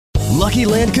Lucky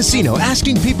Land Casino,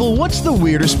 asking people, what's the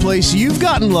weirdest place you've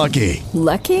gotten lucky?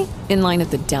 Lucky? In line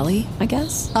at the deli, I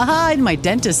guess? Aha, in my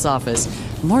dentist's office.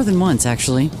 More than once,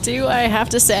 actually. Do I have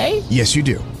to say? Yes, you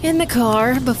do. In the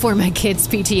car before my kids'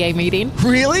 PTA meeting.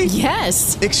 Really?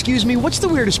 Yes. Excuse me, what's the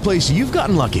weirdest place you've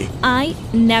gotten lucky? I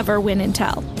never win and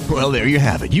tell. Well, there you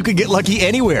have it. You can get lucky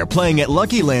anywhere, playing at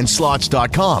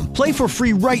LuckyLandSlots.com. Play for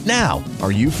free right now.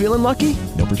 Are you feeling lucky?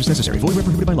 No purchase necessary. Void where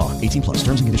prohibited by law. 18 plus.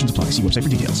 Terms and conditions apply. See website for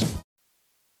details.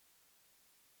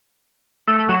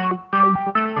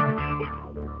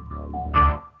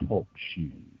 Talk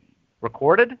shoes.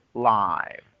 Recorded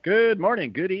live. Good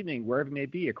morning, good evening, wherever you may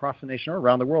be across the nation or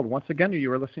around the world. Once again,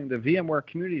 you are listening to VMware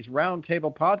Communities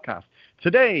Roundtable Podcast.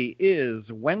 Today is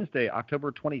Wednesday,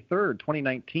 October 23rd,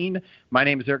 2019. My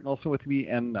name is Eric Nelson with me,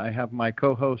 and I have my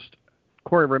co-host,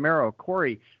 Corey Romero.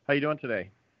 Corey, how you doing today?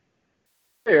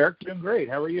 Hey, Eric, doing great.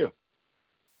 How are you?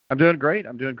 I'm doing great.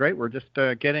 We're just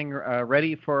getting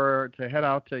ready to head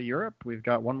out to Europe. We've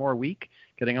got one more week,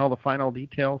 getting all the final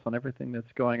details on everything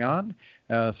that's going on.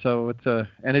 So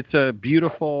it's a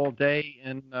beautiful day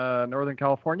in Northern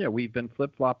California. We've been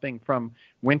flip-flopping from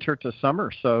winter to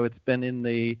summer, so it's been in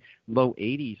the low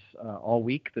 80s all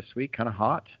week this week, kind of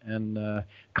hot. And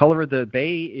color of the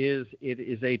bay is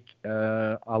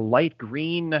a light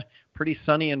green, pretty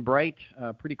sunny and bright,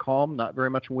 pretty calm, not very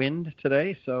much wind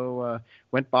today. So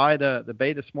went by the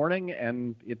bay this morning,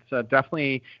 and it's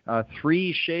definitely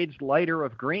 3 shades lighter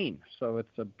of green. So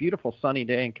it's a beautiful sunny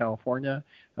day in California.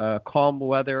 Calm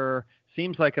weather.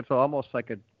 Seems like it's almost like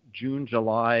a June,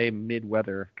 July,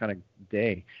 mid-weather kind of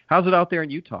day. How's it out there in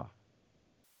Utah?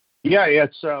 Yeah,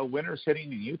 it's winter's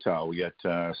hitting in Utah. We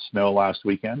got snow last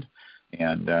weekend,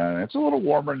 and it's a little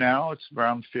warmer now. It's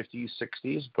around 50s,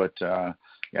 60s, but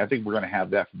yeah, I think we're going to have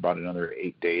that for about another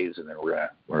 8 days, and then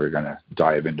we're gonna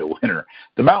dive into winter.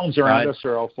 The mountains around us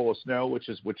are all full of snow, which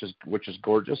is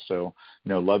gorgeous. So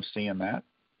love seeing that.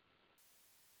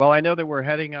 Well, I know that we're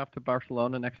heading off to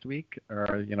Barcelona next week,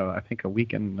 or I think a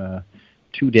week and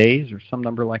 2 days, or some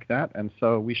number like that, and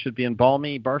so we should be in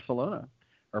balmy Barcelona.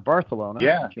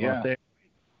 Yeah.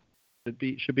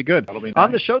 Should be good. That'll be nice.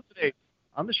 On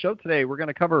the show today, we're going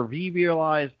to cover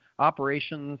vRealize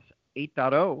Operations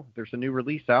 8.0. There's a new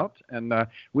release out, and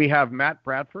we have Matt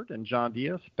Bradford and John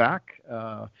Diaz back.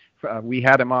 We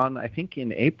had him on, I think,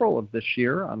 in April of this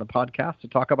year on the podcast to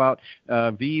talk about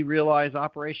vRealize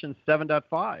Operations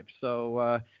 7.5.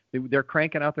 So they're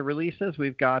cranking out the releases.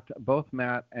 We've got both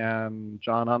Matt and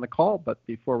John on the call, but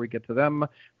before we get to them,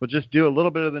 we'll just do a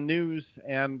little bit of the news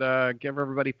and give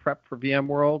everybody prep for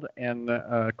VMworld. And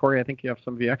Corey, I think you have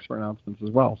some vExpert announcements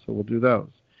as well, so we'll do those.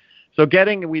 So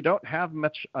we don't have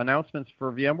much announcements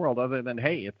for VMworld other than,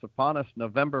 hey, it's upon us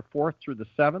November 4th through the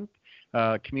 7th.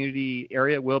 Community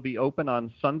area will be open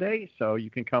on Sunday, so you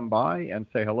can come by and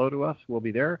say hello to us. We'll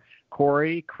be there.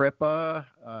 Corey, Kripa,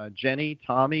 Jenny,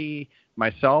 Tommy,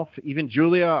 myself, even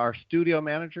Julia, our studio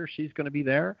manager, she's going to be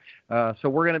there. So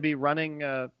we're going to be running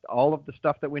all of the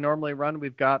stuff that we normally run.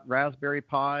 We've got Raspberry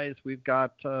Pis, we've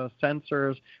got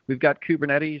sensors, we've got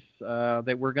Kubernetes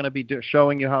that we're going to be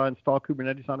showing you how to install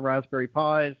Kubernetes on Raspberry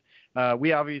Pis.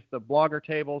 We obviously, the blogger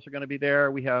tables are going to be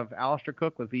there. We have Alistair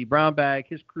Cook with vBrownBag.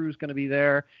 His crew's going to be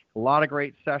there. A lot of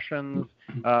great sessions.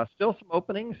 Still some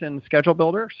openings in Schedule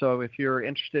Builder. So if you're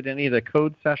interested in any of the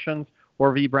code sessions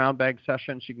or vBrownBag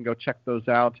sessions, you can go check those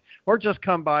out. Or just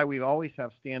come by. We always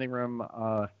have standing room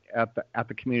at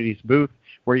the community's booth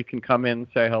where you can come in,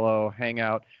 say hello, hang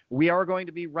out. We are going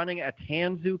to be running a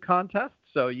Tanzu contest.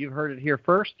 So you've heard it here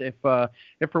first. If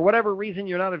for whatever reason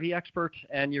you're not a vExpert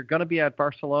and you're going to be at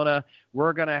Barcelona,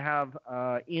 we're going to have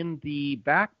in the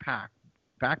backpacks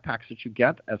that you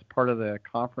get as part of the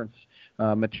conference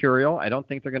material. I don't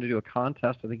think they're going to do a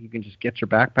contest. I think you can just get your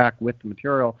backpack with the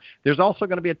material. There's also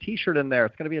going to be a T-shirt in there.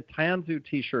 It's going to be a Tanzu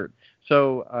T-shirt.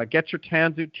 So get your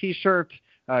Tanzu T-shirt.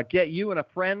 Get you and a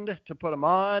friend to put them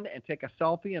on and take a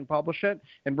selfie and publish it.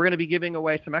 And we're going to be giving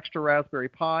away some extra Raspberry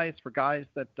Pis for guys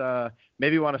that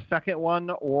maybe want a second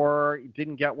one or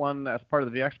didn't get one as part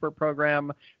of the vExpert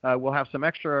program. We'll have some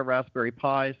extra Raspberry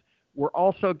Pis. We're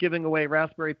also giving away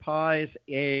Raspberry Pis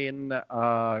in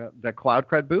the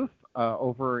CloudCred booth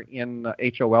over in the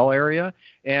HOL area.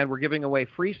 And we're giving away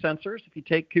free sensors if you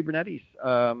take Kubernetes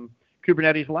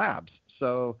Labs.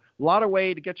 So a lot of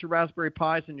way to get your Raspberry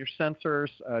Pis and your sensors.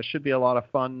 Should be a lot of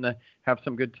fun. Have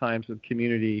some good times with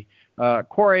community.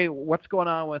 Corey, what's going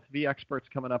on with vExperts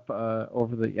coming up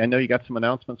I know you got some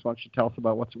announcements. Why don't you tell us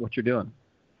about what you're doing?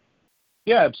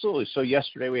 Yeah, absolutely. So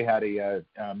yesterday we had a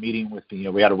meeting with we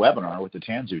had a webinar with the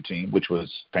Tanzu team, which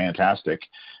was fantastic.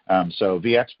 So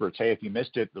vExperts, hey, if you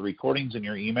missed it, the recording's in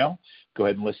your email. Go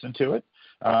ahead and listen to it.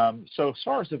 So as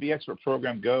far as the vExpert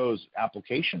program goes,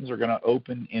 applications are going to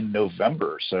open in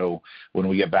November. So when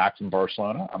we get back from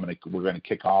Barcelona, we're going to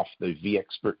kick off the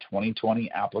vExpert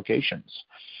 2020 applications.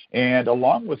 And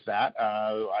along with that,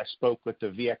 I spoke with the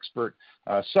vExpert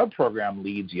sub-program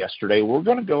leads yesterday. We're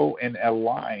going to go and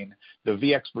align the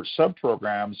vExpert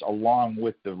sub-programs along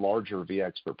with the larger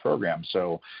vExpert program.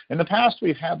 So in the past,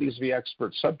 we've had these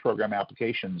vExpert sub-program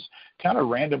applications kind of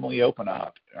randomly open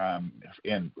up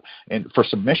for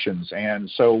submissions. And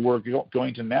so we're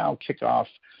going to now kick off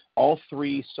all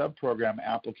 3 sub-program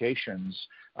applications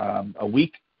a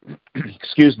week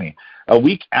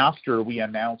after we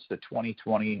announce the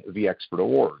 2020 vExpert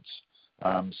Awards.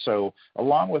 So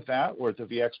along with that, with the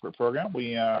vExpert program,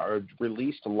 we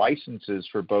released licenses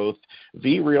for both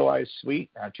vRealize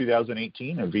Suite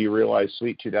 2018 and vRealize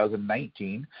Suite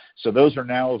 2019. So those are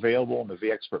now available in the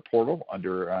vExpert portal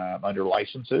under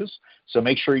licenses. So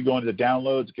make sure you go into the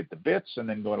downloads, get the bits, and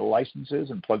then go into licenses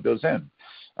and plug those in.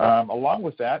 Along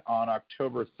with that, on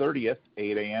October 30th,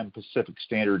 8 a.m. Pacific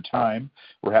Standard Time,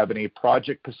 we're having a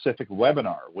Project Pacific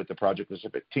webinar with the Project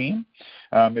Pacific team.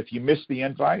 If you missed the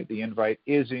invite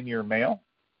is in your mail.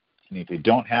 And if you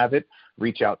don't have it,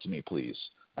 reach out to me, please.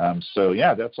 So,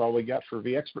 that's all we got for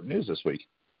vExpert News this week.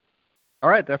 All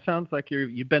right, that sounds like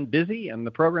you've been busy, and the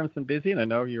program's been busy, and I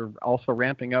know you're also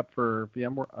ramping up for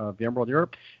VMworld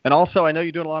Europe. And also, I know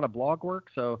you're doing a lot of blog work,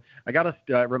 so I got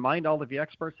to remind all the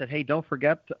vExperts that, hey, don't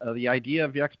forget the idea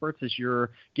of vExperts is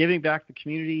you're giving back to the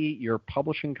community, you're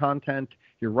publishing content,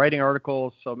 you're writing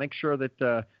articles, so make sure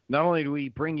that not only do we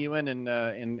bring you in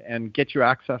and get you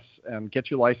access and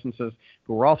get you licenses,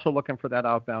 but we're also looking for that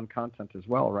outbound content as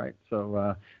well, right?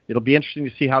 So it'll be interesting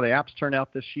to see how the apps turn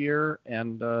out this year,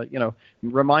 and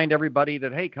remind everybody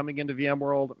that, hey, coming into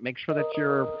VMworld, make sure that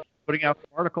you're putting out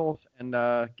some articles and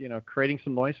creating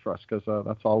some noise for us, because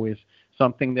that's always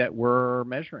something that we're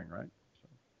measuring, right?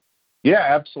 Yeah,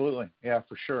 absolutely. Yeah,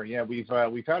 for sure. Yeah, we've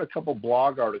had a couple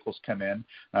blog articles come in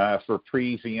for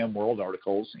pre-VMworld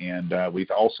articles, and we've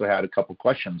also had a couple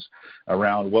questions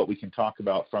around what we can talk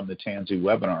about from the Tanzu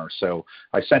webinar. So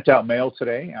I sent out mail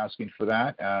today asking for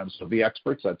that. So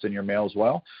vExperts, that's in your mail as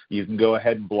well. You can go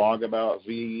ahead and blog about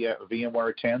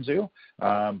VMware Tanzu,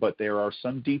 but there are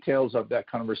some details of that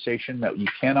conversation that you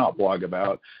cannot blog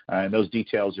about, and those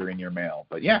details are in your mail.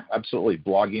 But yeah, absolutely,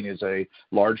 blogging is a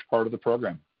large part of the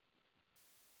program.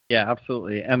 Yeah,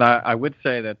 absolutely. And I would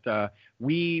say that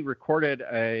we recorded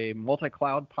a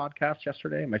multi-cloud podcast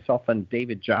yesterday, myself and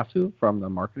David Jasu from the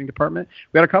marketing department.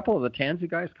 We had a couple of the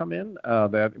Tanzu guys come in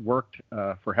that worked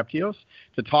for Heptios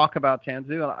to talk about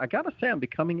Tanzu. And I got to say, I'm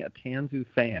becoming a Tanzu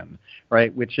fan,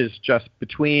 right, which is just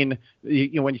between,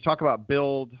 when you talk about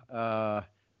build,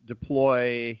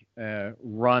 deploy,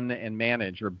 run, and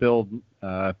manage, or build,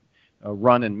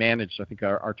 run and manage, I think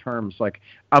are terms. Like,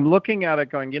 I'm looking at it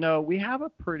going, we have a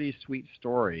pretty sweet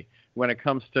story when it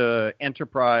comes to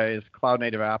enterprise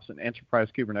cloud-native apps and enterprise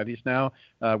Kubernetes now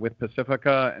with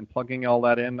Pacifica and plugging all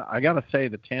that in. I got to say,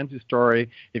 the Tanzu story,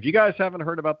 if you guys haven't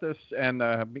heard about this and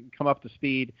come up to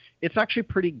speed, it's actually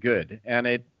pretty good. And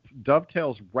it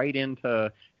dovetails right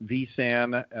into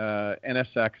vSAN,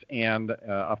 NSX, and,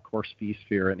 of course,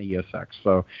 vSphere and ESX.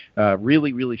 So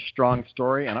really, really strong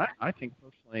story. And I think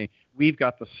personally, we've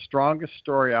got the strongest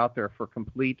story out there for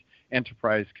complete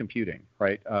enterprise computing,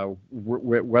 right?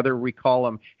 Whether we call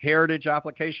them heritage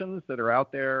applications that are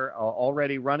out there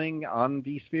already running on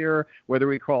vSphere, whether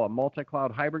we call them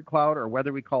multi-cloud, hybrid cloud, or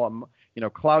whether we call them,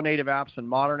 cloud-native apps and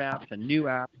modern apps and new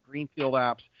apps, greenfield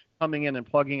apps, coming in and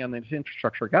plugging on this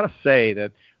infrastructure. I got to say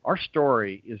that our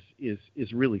story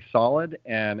is really solid,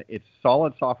 and it's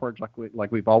solid software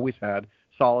like we've always had,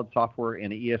 solid software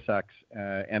in ESX,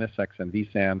 NSX, and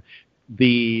vSAN.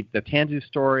 The Tanzu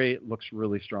story looks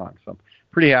really strong, so I'm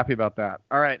pretty happy about that.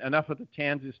 All right, enough of the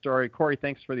Tanzu story. Corey,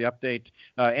 thanks for the update.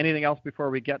 Anything else before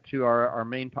we get to our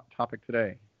main topic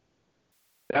today?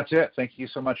 That's it. Thank you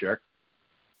so much, Eric.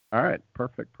 All right,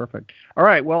 perfect. All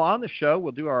right, well, on the show,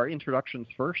 we'll do our introductions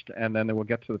first, and then we'll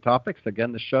get to the topics.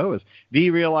 Again, the show is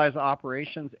vRealize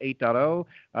Operations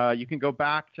 8.0. You can go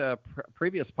back to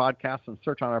previous podcasts and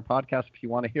search on our podcast if you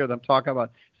want to hear them talk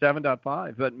about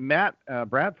 7.5. But Matt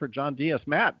Bradford, John Diaz.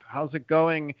 Matt, how's it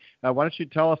going? Why don't you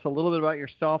tell us a little bit about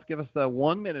yourself? Give us the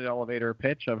 1-minute elevator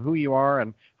pitch of who you are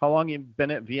and how long you've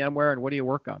been at VMware and what do you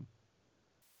work on?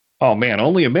 Oh, man,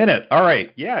 only a minute. All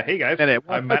right. Yeah, hey, guys.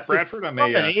 I'm Matt Bradford. I'm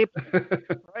a...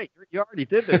 Right, you already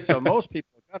did this, so most people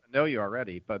got to know you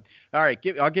already. But, all right,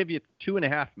 I'll give you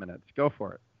 2.5 minutes. Go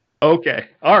for it. Okay.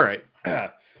 All right.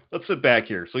 Let's sit back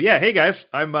here. So, yeah, hey, guys.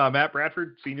 I'm Matt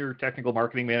Bradford, Senior Technical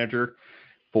Marketing Manager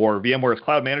for VMware's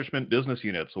Cloud Management Business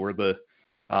Unit. So we're the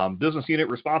business unit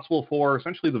responsible for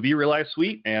essentially the vRealize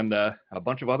suite and a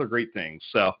bunch of other great things.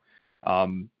 So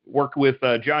work with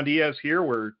John Diaz here.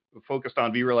 We're focused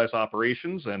on vRealize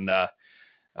operations and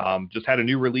just had a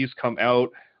new release come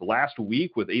out last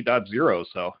week with 8.0.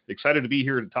 So excited to be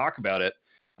here to talk about it.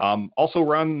 Also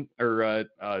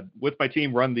with my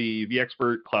team, run the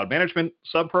vExpert Cloud Management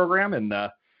sub-program, and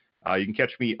you can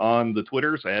catch me on the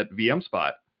Twitters at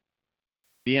VMspot.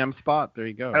 VMspot, there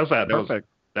you go. How's that? Perfect.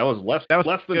 That was less than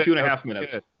 2.5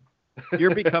 minutes.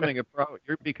 You're becoming a pro.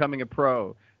 You're becoming a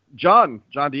pro. John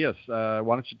Diaz, why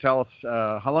don't you tell us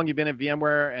how long you've been at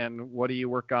VMware and what do you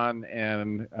work on,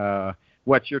 and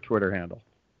what's your Twitter handle?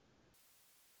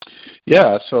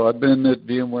 Yeah, so I've been at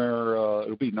VMware,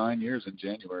 it'll be 9 years in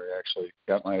January, actually.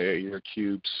 Got my 8-year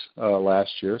cubes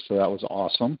last year, so that was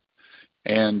awesome.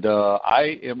 And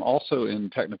I am also in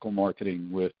technical marketing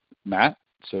with Matt,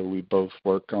 so we both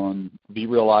work on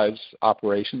vRealize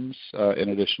operations in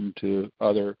addition to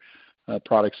other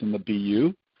products in the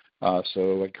BU.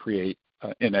 So I create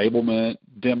enablement,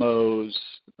 demos,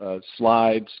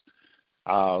 slides,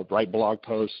 write blog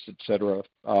posts, etc.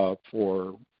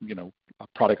 For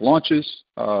product launches,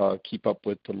 keep up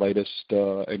with the latest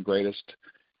and greatest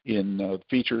in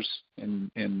features and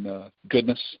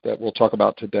goodness that we'll talk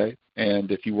about today.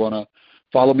 And if you want to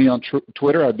follow me on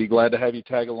Twitter, I'd be glad to have you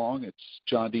tag along. It's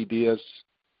John D. Diaz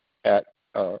at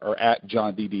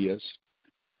John D. Diaz.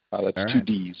 That's right. 2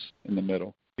 D's in the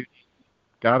middle.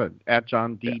 Got it. At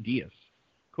John D. Diaz.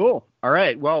 Cool. All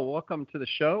right. Well, welcome to the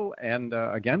show, and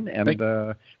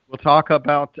we'll talk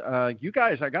about you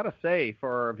guys. I got to say,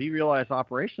 for vRealize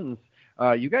operations,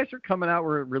 you guys are coming out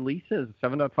with releases.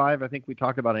 7.5, I think we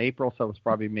talked about in April, so it was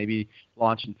probably maybe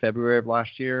launched in February of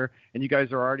last year. And you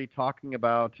guys are already talking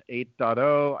about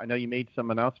 8.0. I know you made some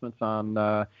announcements on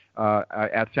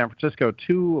at San Francisco,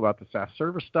 too, about the SaaS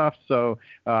service stuff. So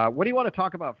what do you want to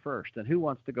talk about first? And who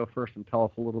wants to go first and tell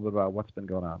us a little bit about what's been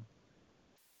going on?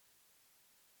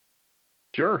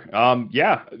 Sure.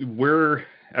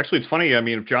 It's funny. I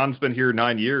mean, if John's been here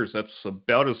 9 years, that's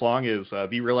about as long as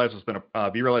vRealize has been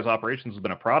vRealize operations has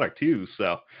been a product too.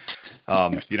 So,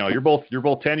 you're both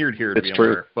tenured here at VMware.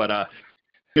 True. But I've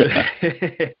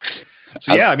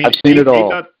seen it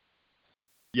all.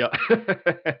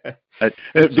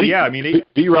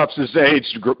 VRops has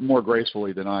aged more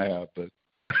gracefully than I have, but.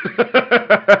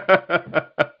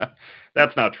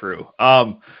 That's not true.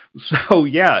 Last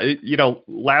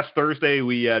Thursday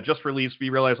we just released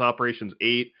vRealize Operations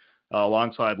 8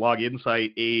 alongside Log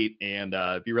Insight 8 and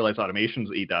vRealize Automations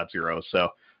 8.0. So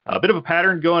a bit of a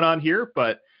pattern going on here,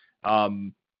 but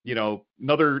another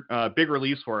big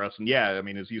release for us. And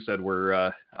as you said,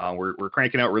 we're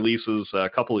cranking out releases a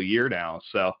couple a year now.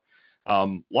 So a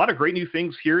lot of great new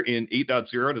things here in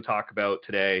 8.0 to talk about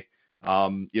today.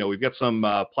 We've got some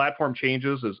platform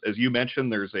changes. As you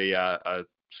mentioned, there's a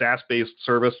SaaS-based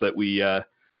service that we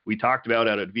talked about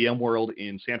out at VMworld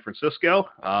in San Francisco.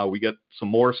 We got some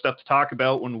more stuff to talk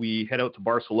about when we head out to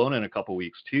Barcelona in a couple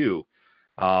weeks too.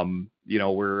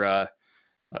 We're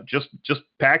just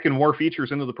packing more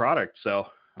features into the product. So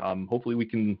hopefully we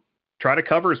can try to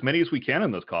cover as many as we can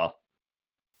in this call.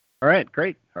 All right,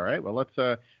 great. All right, well let's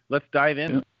dive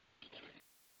in. Yeah.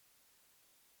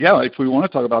 Yeah, if we want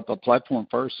to talk about the platform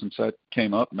first, since that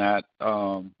came up, Matt,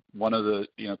 one of the,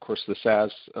 of course, the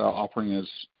SaaS offering is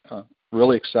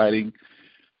really exciting.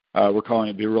 We're calling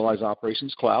it vRealize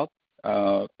Operations Cloud,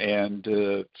 and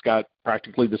it's got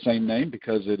practically the same name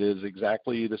because it is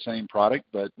exactly the same product,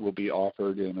 but will be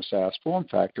offered in a SaaS form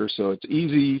factor. So it's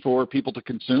easy for people to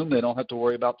consume. They don't have to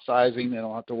worry about sizing. They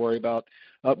don't have to worry about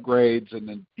upgrades, and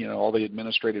then all the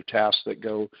administrative tasks that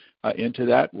go into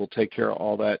that. We'll take care of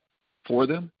all that for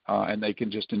them, and they can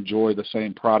just enjoy the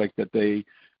same product that they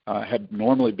have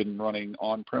normally been running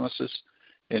on premises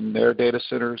in their data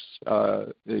centers.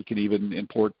 They can even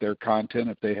import their content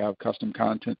if they have custom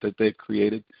content that they've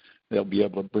created. They'll be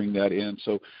able to bring that in.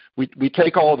 So we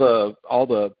take all the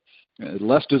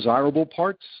less desirable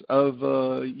parts of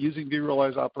using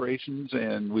vRealize operations,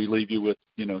 and we leave you with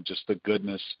just the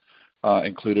goodness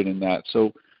included in that.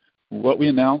 So what we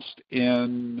announced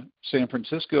in San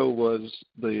Francisco was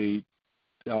the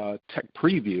tech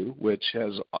preview, which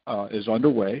is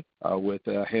underway with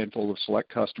a handful of select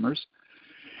customers.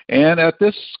 And at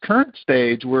this current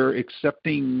stage, we're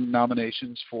accepting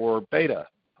nominations for beta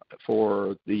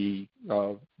for the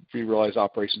vRealize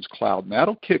Operations Cloud. And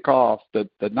that'll kick off. The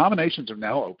nominations are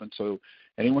now open, so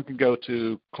anyone can go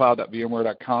to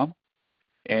cloud.vmware.com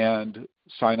and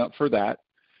sign up for that.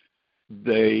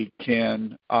 They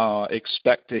can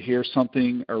expect to hear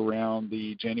something around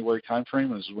the January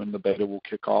timeframe is when the beta will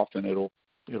kick off, and it'll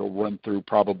run through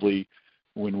probably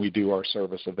when we do our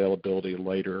service availability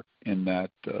later in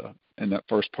that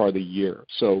first part of the year.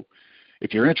 So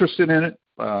if you're interested in it,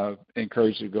 I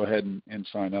encourage you to go ahead and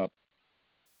sign up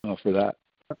for that.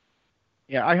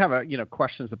 Yeah, I have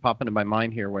questions that pop into my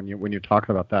mind here when you're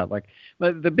talking about that. Like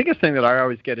the biggest thing that I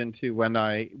always get into when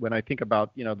I think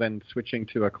about then switching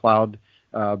to a cloud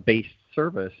based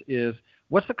service is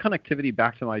what's the connectivity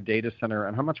back to my data center,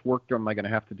 and how much work am I going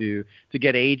to have to do to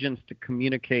get agents to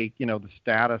communicate the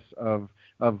status of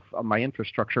my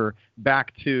infrastructure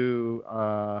back to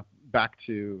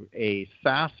a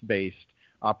SaaS based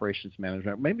operations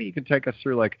management. Maybe you can take us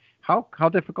through like how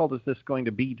difficult is this going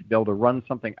to be able to run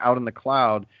something out in the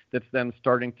cloud that's then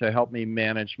starting to help me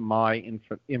manage my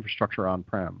infrastructure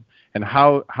on-prem, and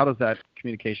how does that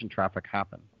communication traffic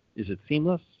happen? Is it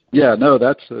seamless? Yeah, no,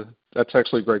 that's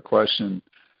actually a great question.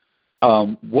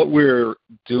 What we're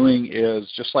doing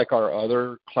is just like our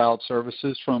other cloud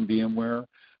services from VMware.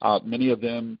 Many of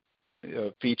them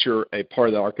feature a part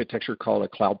of the architecture called a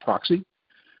cloud proxy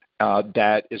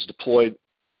that is deployed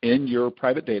in your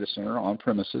private data center on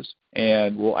premises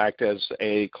and will act as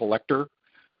a collector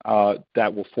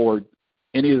that will forward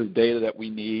any of the data that we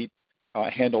need,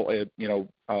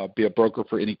 be a broker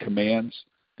for any commands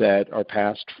that are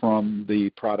passed from the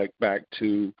product back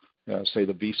to, say,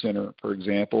 the vCenter, for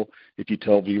example. If you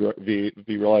tell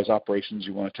vRealize Operations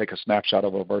you want to take a snapshot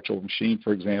of a virtual machine,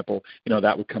 for example,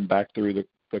 that would come back through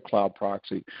the cloud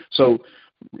proxy. So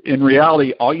in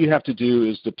reality, all you have to do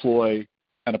is deploy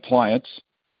an appliance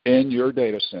in your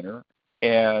data center,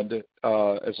 and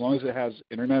as long as it has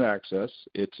internet access,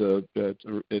 it's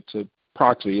a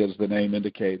proxy, as the name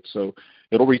indicates. So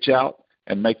it'll reach out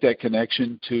and make that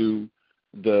connection to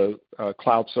the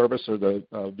cloud service or the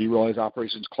vRealize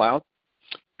Operations Cloud.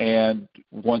 And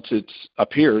once it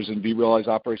appears in vRealize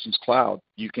Operations Cloud,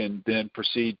 you can then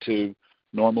proceed to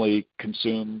normally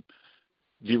consume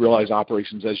vRealize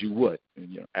Operations as you would.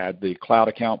 And, add the cloud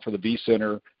account for the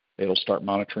vCenter. It'll start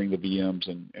monitoring the VMs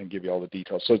and give you all the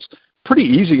details. So it's pretty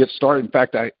easy to get started. In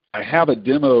fact, I have a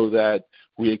demo that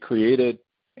we had created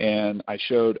and I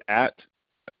showed at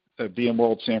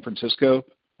VMworld San Francisco.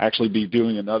 Actually be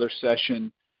doing another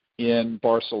session in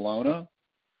Barcelona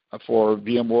for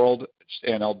VMworld,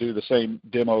 and I'll do the same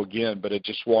demo again, but it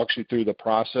just walks you through the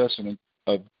process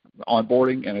of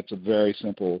onboarding, and it's a very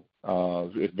simple,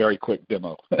 very quick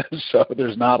demo. So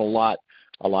there's not a lot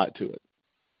to it.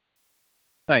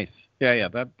 Nice. Yeah,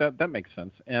 that makes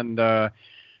sense. And I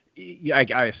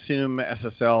assume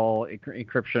SSL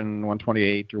encryption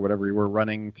 128 or whatever you were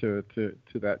running to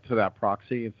that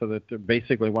proxy, so that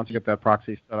basically once you get that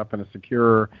proxy set up and it's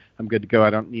secure, I'm good to go. I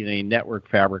don't need any network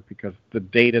fabric because the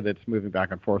data that's moving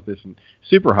back and forth isn't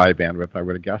super high bandwidth. I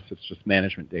would have guessed it's just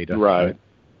management data. Right.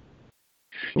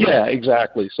 Yeah,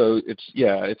 exactly. So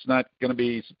it's not going to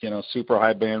be super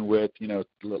high bandwidth,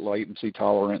 latency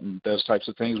tolerant and those types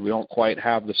of things. We don't quite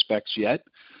have the specs yet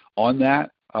on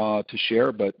that to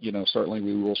share, but certainly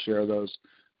we will share those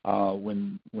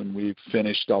when we've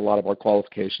finished a lot of our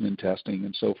qualification and testing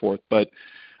and so forth. But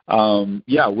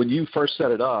when you first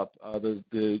set it up,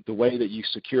 the way that you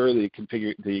secure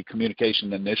the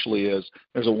communication initially is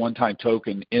there's a one-time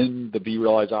token in the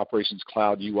vRealize Operations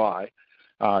Cloud UI.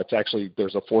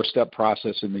 There's a 4-step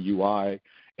process in the UI,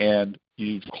 and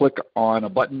you click on a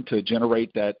button to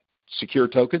generate that secure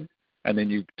token, and then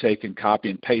you take and copy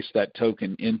and paste that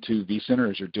token into vCenter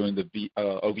as you're doing the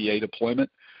OVA deployment,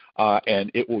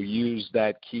 and it will use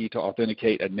that key to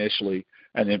authenticate initially,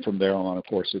 and then from there on, of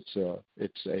course,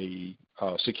 it's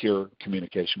a secure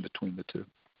communication between the two.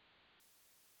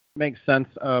 Makes sense.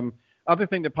 Other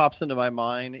thing that pops into my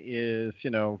mind is,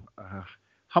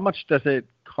 how much does it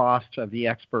cost the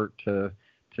expert to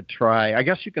try? I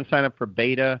guess you can sign up for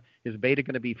beta. Is beta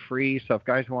going to be free? So if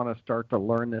guys want to start to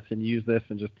learn this and use this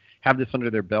and just have this under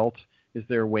their belt, is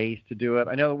there ways to do it?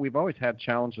 I know that we've always had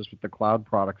challenges with the cloud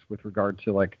products with regard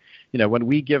to when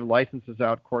we give licenses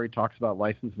out, Corey talks about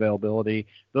license availability.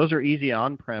 Those are easy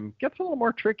on-prem. Gets a little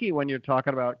more tricky when you're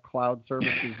talking about cloud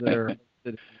services that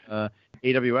are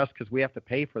AWS, because we have to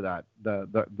pay for that,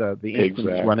 the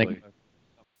instance running.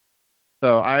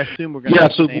 So I assume we're going to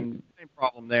have the same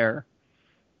problem there.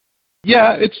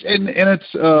 Yeah, it's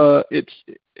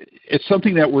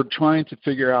something that we're trying to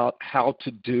figure out how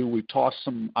to do. We've tossed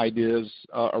some ideas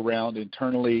around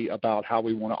internally about how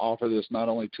we want to offer this not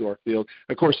only to our field.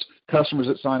 Of course, customers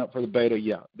that sign up for the beta,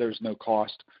 there's no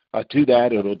cost to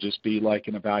that. It'll just be like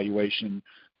an evaluation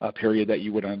period that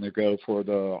you would undergo for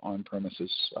the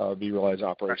on-premises vRealize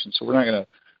operations. So we're not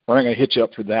gonna hit you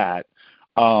up for that.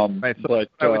 Right. So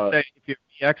I would say if you're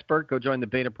the expert, go join the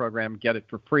beta program, get it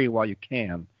for free while you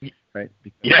can. right?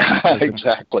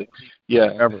 Exactly.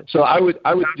 Yeah. Forever. So I would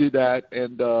do that,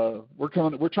 and we're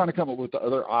trying to come up with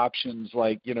other options,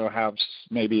 like have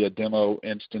maybe a demo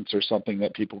instance or something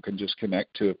that people can just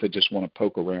connect to if they just want to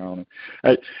poke around.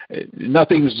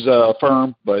 Nothing's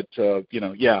firm, but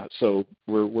yeah. So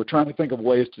we're trying to think of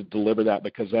ways to deliver that,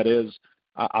 because that is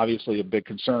obviously a big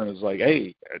concern. Is like,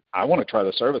 hey, I want to try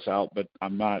the service out, but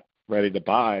I'm not ready to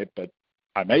buy, but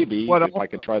I may be if I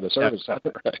could try the service out.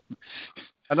 Right?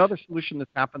 Another solution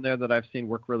that's happened there that I've seen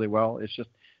work really well is just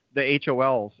the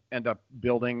HOLs end up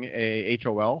building a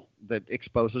HOL that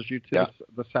exposes you to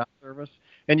the SaaS service,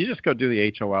 and you just go do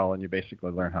the HOL and you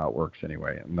basically learn how it works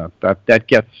anyway, and that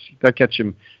gets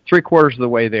you 3/4 of the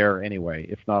way there anyway,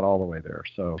 if not all the way there.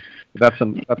 So that's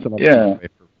another way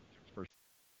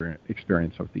for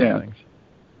experience with these things.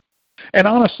 And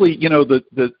honestly,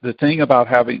 the thing about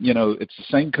having, it's the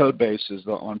same code base as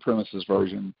the on-premises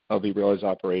version of vRealize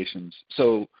Operations.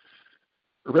 So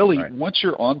really, once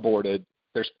you're onboarded,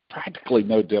 there's practically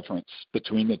no difference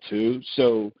between the two.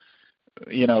 So,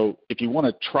 if you want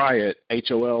to try it,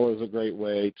 HOL is a great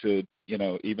way to,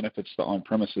 even if it's the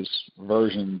on-premises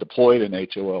version deployed in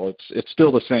HOL, it's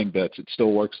still the same bits. It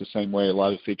still works the same way. A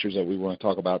lot of the features that we want to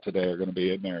talk about today are going to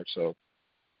be in there. So,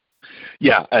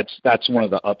 yeah, that's one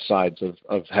of the upsides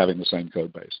of having the same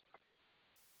code base.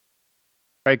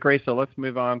 Right, great. So let's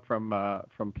move on from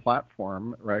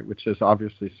platform, right, which is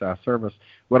obviously SaaS service.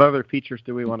 What other features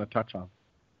do we want to touch on?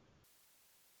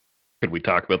 Could we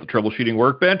talk about the troubleshooting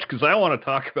workbench? Because I want to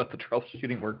talk about the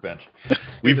troubleshooting workbench.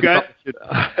 We've got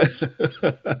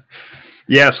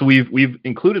so we've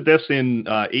included this in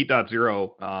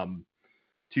 8.0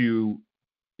 to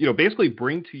basically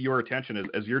bring to your attention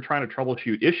as you're trying to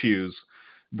troubleshoot issues,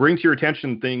 bring to your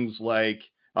attention things like,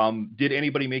 did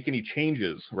anybody make any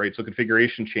changes, right? So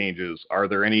configuration changes. Are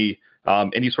there any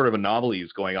sort of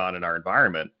anomalies going on in our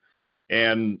environment?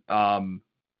 And,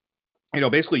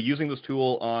 basically using this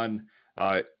tool on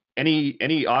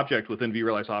any object within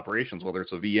vRealize Operations, whether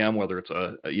it's a VM, whether it's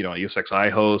a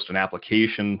ESXi host, an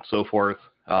application, so forth,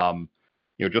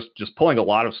 just pulling a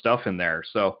lot of stuff in there.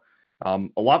 So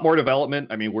a lot more development.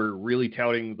 I mean, we're really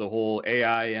touting the whole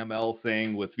AI ML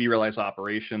thing with vRealize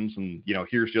Operations, and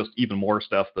here's just even more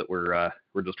stuff that we're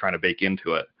just trying to bake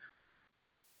into it.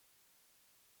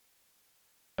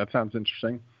 That sounds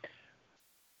interesting.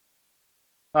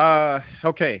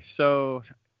 Okay, so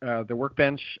the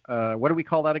workbench. What do we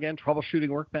call that again? Troubleshooting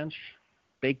workbench,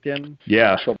 baked in.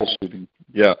 Yeah, troubleshooting.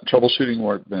 Yeah, troubleshooting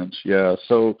workbench. Yeah,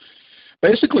 so.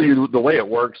 Basically, the way it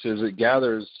works is it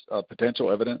gathers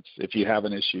potential evidence if you have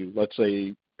an issue. Let's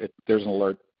say there's an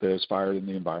alert that is fired in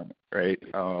the environment, right?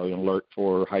 An alert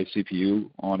for high CPU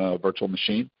on a virtual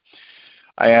machine.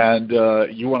 And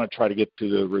you want to try to get to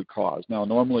the root cause. Now,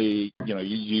 normally, you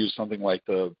use something like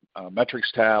the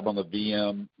metrics tab on the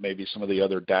VM, maybe some of the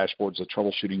other dashboards, the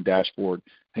troubleshooting dashboard,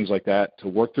 things like that, to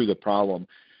work through the problem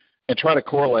and try to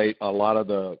correlate a lot of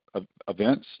the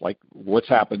events, like what's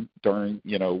happened during,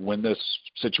 when this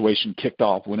situation kicked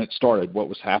off, when it started, what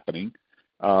was happening.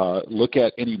 Look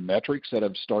at any metrics that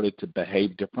have started to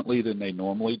behave differently than they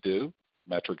normally do,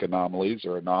 metric anomalies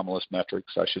or anomalous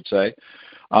metrics, I should say.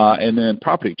 And then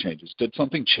property changes. Did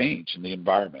something change in the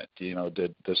environment? Did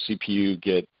the CPU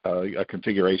get a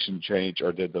configuration change,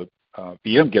 or did the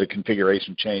VM get a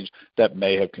configuration change that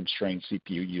may have constrained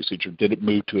CPU usage, or did it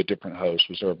move to a different host?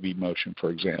 Was there a vMotion, for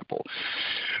example?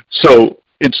 So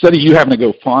instead of you having to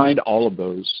go find all of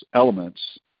those elements,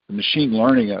 the machine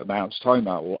learning that I was talking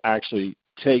about will actually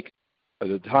take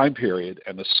the time period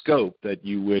and the scope that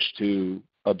you wish to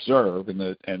observe,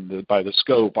 and by the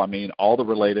scope, I mean all the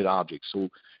related objects. So,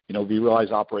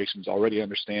 vRealize Operations already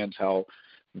understands how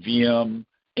VM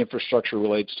infrastructure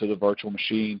relates to the virtual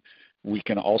machine. We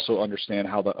can also understand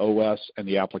how the OS and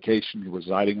the application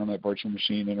residing on that virtual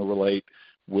machine interrelate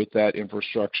with that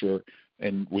infrastructure,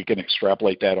 and we can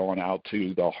extrapolate that on out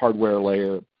to the hardware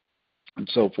layer and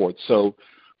so forth. So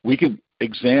we can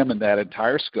examine that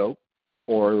entire scope,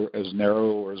 or as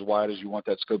narrow or as wide as you want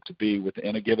that scope to be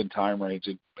within a given time range,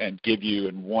 and give you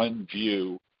in one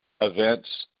view events,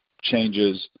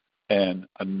 changes, and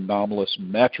anomalous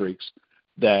metrics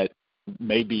that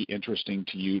may be interesting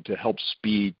to you to help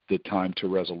speed the time to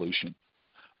resolution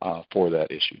for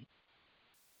that issue.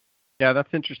 Yeah, that's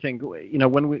interesting.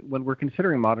 When we're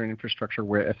considering modern infrastructure,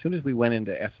 where as soon as we went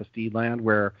into SSD land,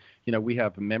 where we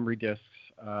have memory disks,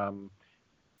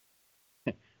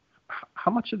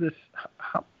 how much of this?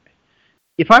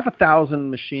 If I have 1,000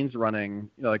 machines running,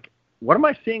 what am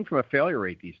I seeing from a failure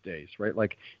rate these days, right?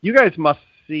 Like, you guys must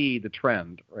see the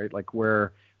trend, right? Like,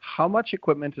 where how much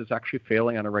equipment is actually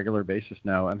failing on a regular basis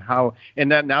now,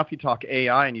 and that now if you talk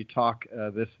AI and you talk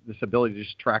this ability to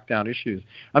just track down issues,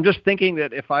 I'm just thinking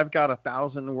that if I've got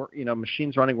 1,000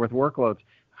 machines running with workloads,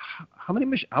 how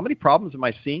many problems am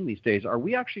I seeing these days? Are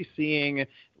we actually seeing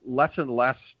less and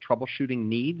less troubleshooting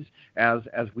needs as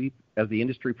the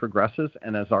industry progresses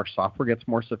and as our software gets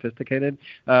more sophisticated?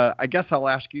 I guess I'll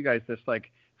ask you guys this: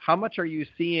 like, how much are you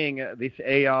seeing this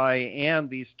AI and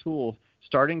these tools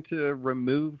starting to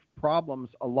remove problems,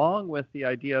 along with the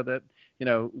idea that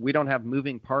we don't have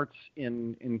moving parts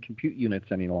in compute units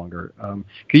any longer?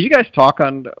 Can you guys talk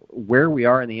on where we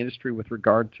are in the industry with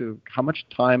regard to how much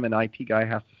time an IT guy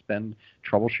has to spend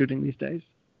troubleshooting these days?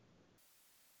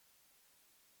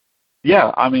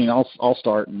 Yeah, I mean, I'll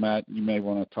start, and Matt, you may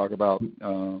want to talk about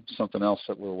something else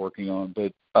that we're working on.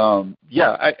 But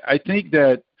I think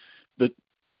that the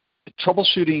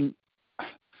troubleshooting,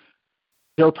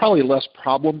 there are probably less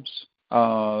problems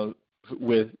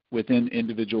within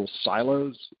individual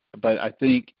silos, but I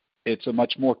think it's a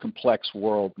much more complex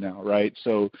world now, right?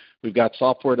 So we've got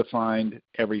software-defined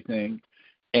everything,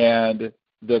 and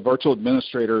the virtual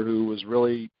administrator who was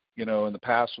really, in the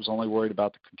past was only worried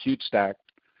about the compute stack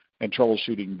and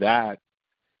troubleshooting that,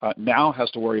 now has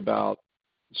to worry about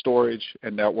storage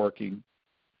and networking.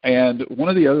 And one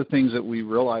of the other things that we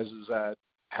realize is that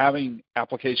having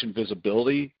application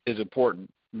visibility is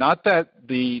important. Not that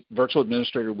the virtual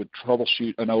administrator would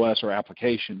troubleshoot an OS or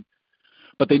application,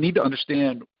 but they need to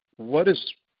understand what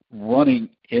is running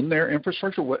in their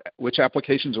infrastructure, which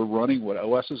applications are running, what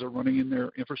OSs are running in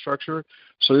their infrastructure,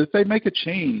 so that they make a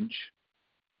change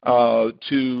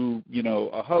to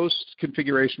a host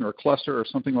configuration or a cluster or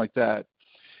something like that,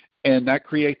 and that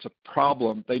creates a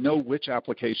problem. They know which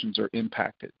applications are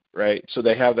impacted, right? So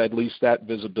they have at least that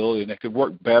visibility, and they could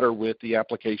work better with the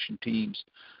application teams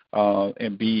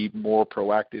and be more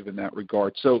proactive in that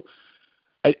regard. So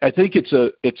I think it's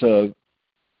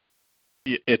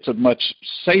a much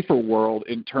safer world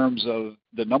in terms of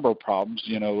the number of problems.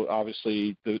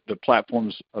 Obviously the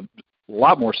platform's a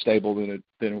lot more stable than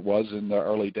it was in the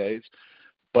early days.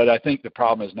 But I think the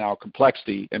problem is now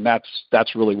complexity, and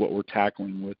that's really what we're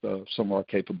tackling with some of our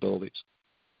capabilities.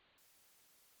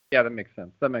 Yeah, that makes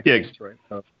sense. Sense, right?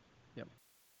 So, yeah.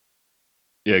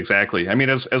 Yeah, exactly. I mean,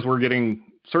 as we're getting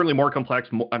certainly more complex,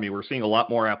 we're seeing a lot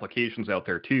more applications out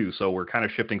there too. So we're kind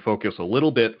of shifting focus a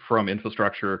little bit from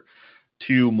infrastructure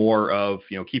to more of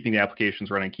keeping the applications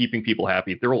running, keeping people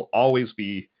happy. There will always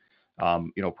be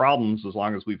problems as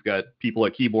long as we've got people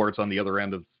at keyboards on the other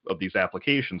end of these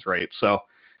applications, right? So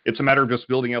it's a matter of just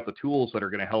building out the tools that are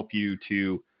going to help you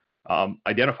to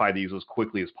identify these as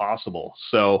quickly as possible.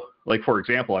 So, like, for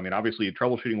example, obviously a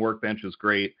troubleshooting workbench is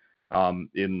great.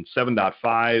 In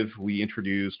 7.5, we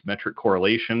introduced metric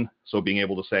correlation. So being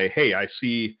able to say, hey, I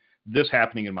see this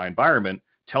happening in my environment.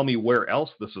 Tell me where else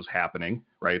this is happening,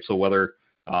 right? So whether,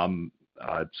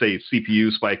 say,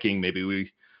 CPU spiking, maybe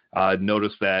we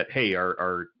notice that, hey,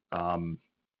 our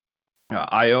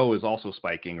I/O is also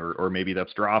spiking, or maybe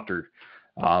that's dropped, or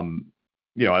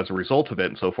as a result of it,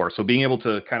 and so forth. So being able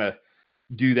to kind of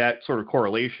do that sort of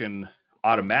correlation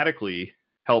automatically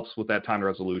helps with that time to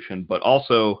resolution. But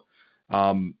also,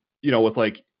 with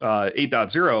like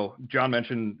 8.0, John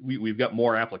mentioned we've got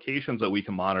more applications that we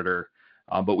can monitor,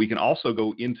 but we can also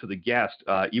go into the guest,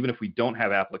 even if we don't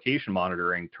have application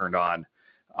monitoring turned on.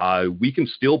 We can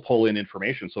still pull in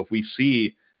information. So if we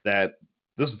see that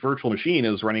this virtual machine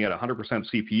is running at 100%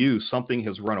 CPU, something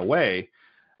has run away,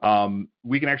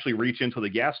 we can actually reach into the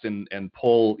guest and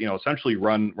pull, essentially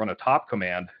run a top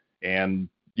command and,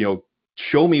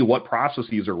 show me what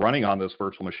processes are running on this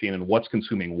virtual machine and what's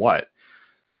consuming what.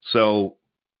 So,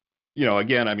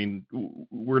 again,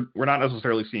 we're not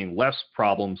necessarily seeing less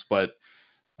problems, but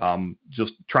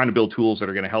just trying to build tools that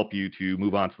are going to help you to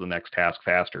move on to the next task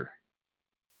faster.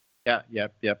 Yeah,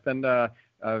 yep. And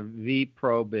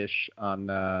vProbish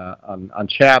on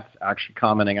chat's actually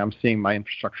commenting, I'm seeing my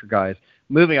infrastructure guys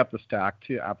moving up the stack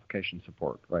to application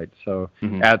support, right? So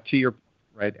add to your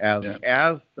right as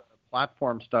the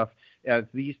platform stuff, as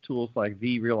these tools like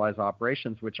vRealize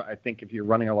operations, which I think if you're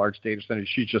running a large data center, you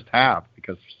should just have,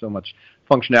 because there's so much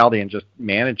functionality in just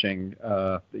managing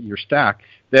your stack,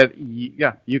 that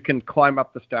you can climb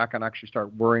up the stack and actually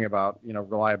start worrying about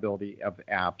reliability of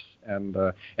apps. And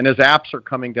as apps are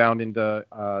coming down into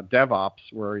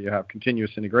DevOps, where you have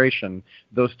continuous integration,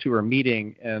 those two are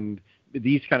meeting, and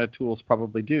these kind of tools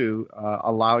probably do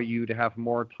allow you to have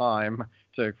more time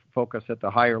to focus at the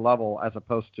higher level, as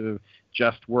opposed to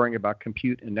just worrying about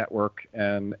compute and network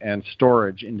and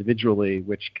storage individually,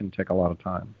 which can take a lot of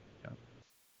time. Yeah.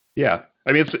 Yeah.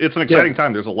 I mean, it's an exciting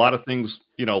time. There's a lot of things,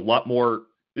 a lot more,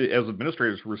 as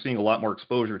administrators, we're seeing a lot more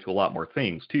exposure to a lot more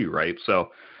things too, right?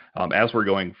 So as we're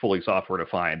going fully software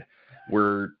defined,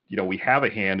 we have a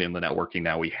hand in the networking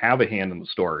now. We have a hand in the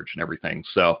storage and everything.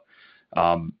 So,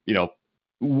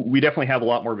 we definitely have a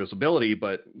lot more visibility,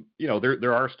 but,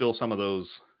 there are still some of those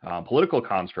political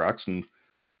constructs. And,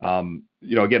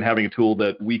 again, having a tool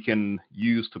that we can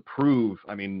use to prove,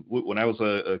 I mean, when I was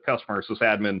a customer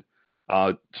sysadmin,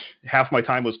 half my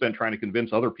time was spent trying to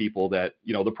convince other people that,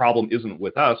 the problem isn't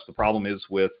with us. The problem is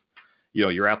with,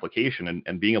 your application,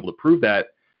 and being able to prove that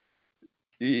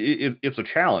it's a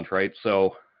challenge, right?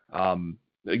 So,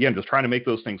 again, just trying to make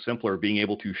those things simpler, being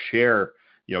able to share,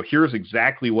 here's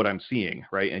exactly what I'm seeing,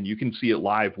 right? And you can see it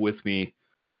live with me,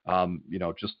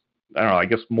 just, I don't know, I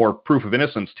guess more proof of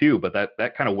innocence too, but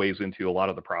that kind of weighs into a lot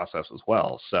of the process as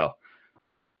well. So,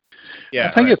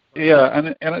 yeah, I think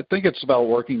and I think it's about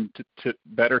working to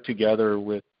better together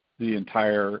with the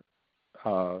entire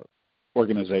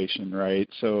organization, right?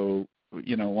 So,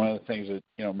 one of the things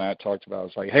that Matt talked about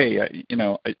is like, hey,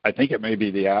 I think it may be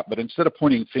the app, but instead of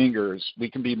pointing fingers, we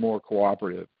can be more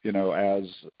cooperative, as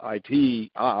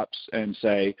IT ops, and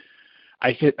say,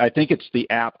 I think it's the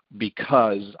app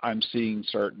because I'm seeing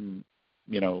certain,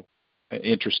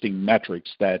 interesting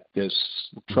metrics that this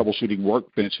troubleshooting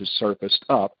workbench has surfaced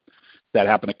up that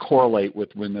happen to correlate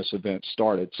with when this event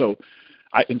started. So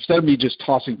instead of me just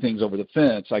tossing things over the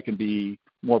fence, I can be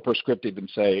more prescriptive and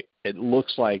say, it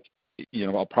looks like,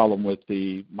 a problem with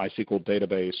the MySQL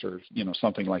database or,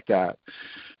 something like that.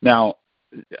 Now,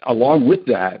 along with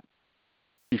that,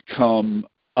 come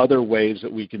other ways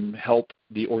that we can help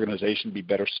the organization be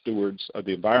better stewards of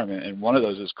the environment. And one of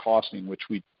those is costing, which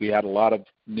we had a lot of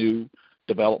new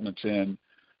developments in,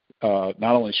 not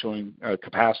only showing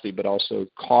capacity, but also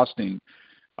costing.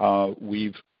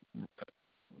 We've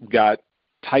got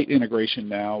tight integration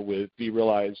now with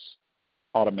vRealize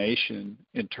automation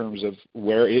in terms of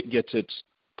where it gets its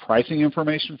pricing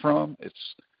information from, its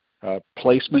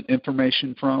placement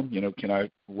information from.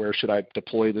 Where should I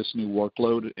deploy this new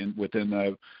workload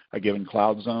within a given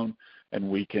cloud zone? And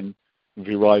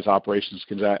vRealize operations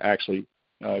can actually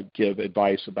give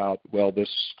advice about, well, this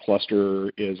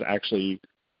cluster is actually,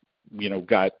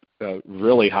 got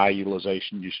really high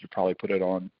utilization. You should probably put it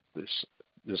on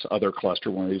this other cluster,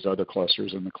 one of these other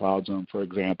clusters in the cloud zone, for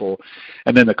example.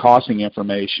 And then the costing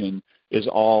information is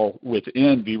all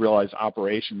within vRealize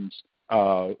operations,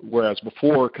 whereas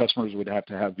before customers would have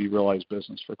to have vRealize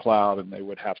Business for Cloud, and they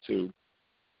would have to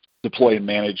deploy and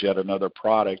manage yet another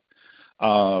product.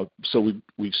 So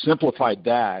we've simplified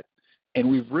that, and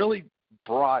we've really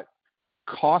brought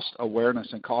cost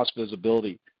awareness and cost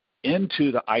visibility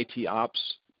into the IT ops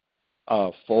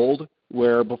fold,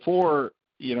 where before,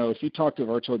 if you talk to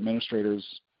virtual administrators,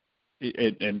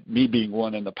 and me being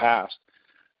one in the past,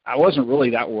 I wasn't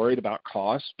really that worried about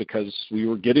costs because we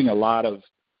were getting a lot of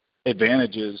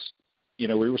advantages. We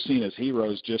were seen as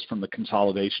heroes just from the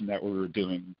consolidation that we were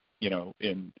doing,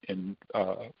 in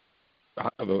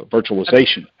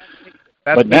virtualization.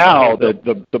 But now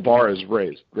the bar is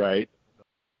raised, right?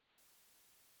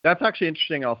 That's actually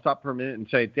interesting. I'll stop for a minute and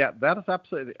say that is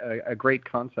absolutely a great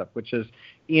concept, which is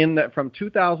from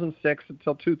 2006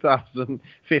 until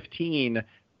 2015,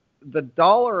 the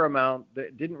dollar amount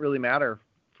that didn't really matter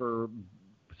for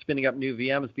spinning up new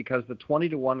VMs because the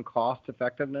 20-to-1 cost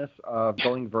effectiveness of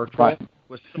going virtual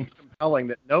was so compelling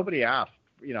that nobody asked,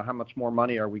 how much more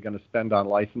money are we going to spend on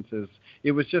licenses?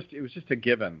 It was just a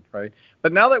given, right?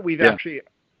 But now that we've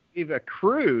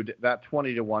accrued that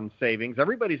 20-to-1 savings,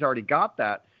 everybody's already got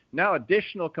that. Now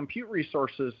additional compute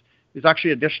resources is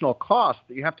actually additional cost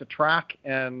that you have to track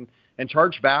and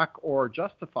charge back or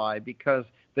justify because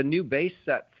the new base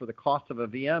set for the cost of a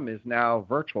VM is now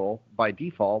virtual by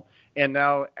default, and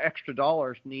now extra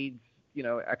dollars needs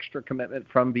extra commitment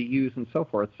from BUs and so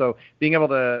forth. So being able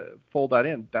to fold that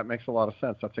in, that makes a lot of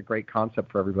sense. That's a great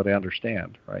concept for everybody to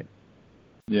understand, right?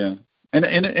 Yeah. And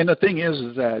the thing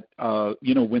is that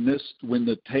when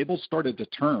the tables started to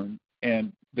turn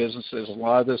and businesses, a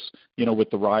lot of this, with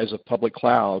the rise of public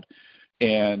cloud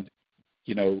and,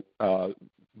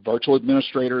 virtual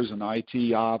administrators and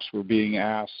IT ops were being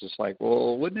asked, it's like,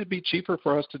 well, wouldn't it be cheaper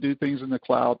for us to do things in the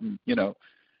cloud? And,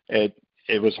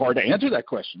 it was hard to answer that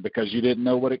question because you didn't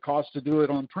know what it cost to do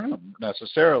it on-prem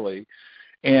necessarily.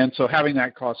 And so having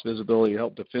that cost visibility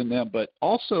helped defend them. But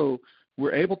also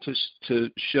we're able to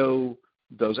show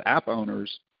those app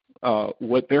owners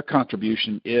what their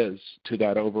contribution is to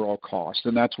that overall cost.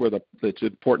 And that's where it's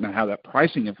important to have that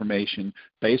pricing information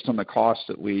based on the costs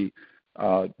that we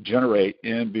generate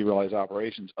in vRealize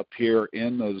operations appear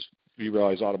in those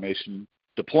vRealize automation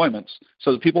deployments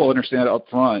so that people understand up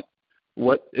front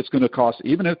what it's going to cost,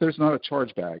 even if there's not a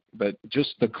chargeback, but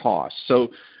just the cost. So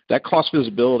that cost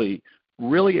visibility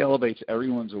really elevates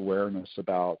everyone's awareness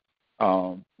about,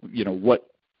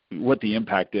 what the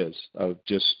impact is of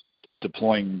just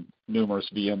deploying numerous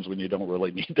VMs when you don't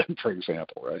really need them, for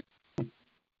example, right?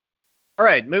 All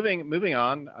right, moving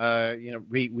on.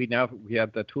 We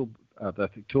have the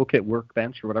toolkit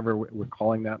workbench or whatever we're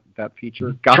calling that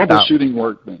feature. Got troubleshooting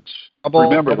workbench.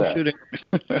 Remember that.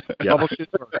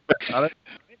 Troubleshooting workbench. Got it.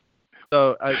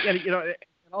 So and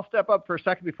I'll step up for a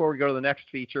second before we go to the next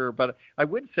feature. But I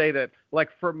would say that, like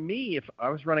for me, if I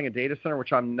was running a data center,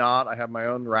 which I'm not, I have my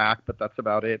own rack, but that's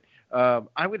about it.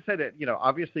 I would say that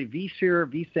obviously vSphere,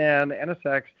 vSAN,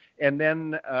 NSX, and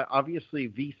then obviously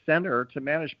vCenter to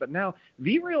manage. But now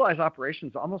vRealize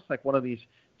Operations is almost like one of these.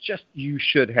 Just you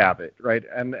should have it, right?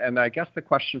 And I guess the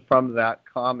question from that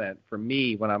comment for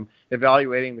me when I'm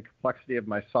evaluating the complexity of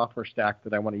my software stack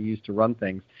that I want to use to run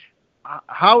things,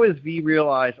 how is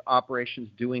vRealize Operations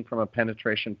doing from a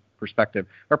penetration perspective?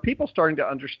 Are people starting to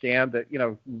understand that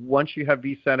once you have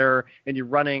vCenter and you're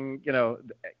running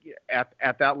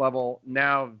at that level,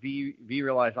 now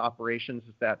vRealize Operations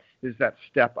is that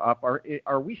step up?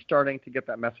 Are we starting to get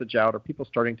that message out? Are people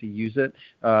starting to use it?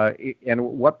 And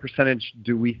what percentage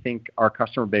do we think our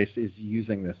customer base is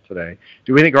using this today?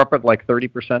 Do we think we're up at like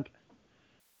 30%?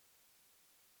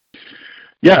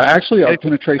 Yeah, actually, our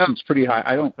penetration is pretty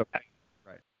high.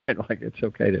 Like it's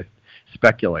okay to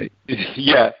speculate.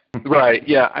 Yeah, right.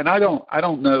 Yeah, and I don't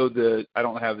know I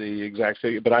don't have the exact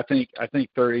figure, but I think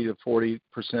 30 to 40%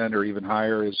 or even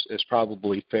higher is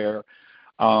probably fair.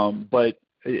 But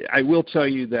I will tell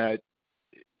you that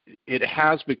it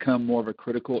has become more of a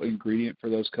critical ingredient for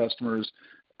those customers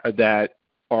that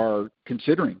are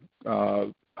considering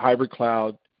hybrid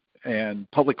cloud and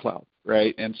public cloud,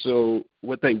 right? And so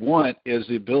what they want is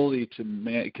the ability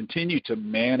to continue to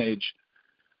manage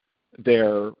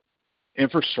their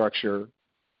infrastructure,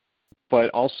 but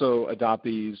also adopt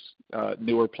these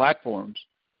newer platforms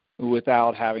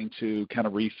without having to kind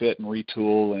of refit and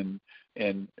retool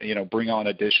and bring on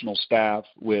additional staff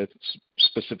with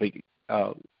specific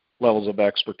levels of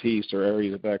expertise or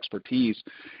areas of expertise.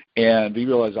 And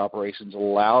vRealize Operations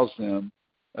allows them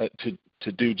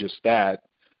to do just that.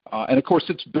 And of course,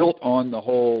 it's built on the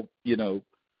whole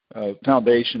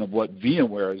foundation of what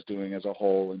VMware is doing as a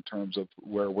whole in terms of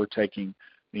where we're taking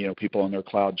people on their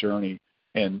cloud journey,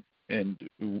 and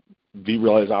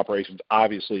vRealize Operations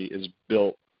obviously is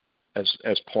built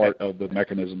as part of the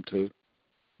mechanism to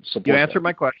support. You answered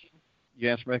my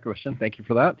question. Thank you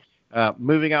for that.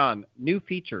 Moving on, new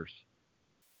features.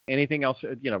 Anything else?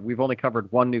 We've only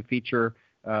covered one new feature.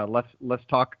 Let's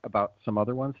talk about some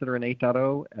other ones that are in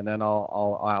 8.0, and then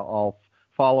I'll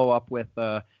follow up with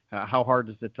how hard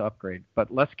is it to upgrade.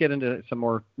 But let's get into some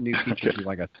more new features you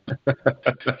like us.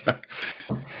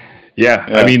 Yeah,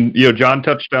 I mean, John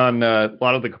touched on a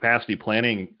lot of the capacity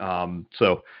planning.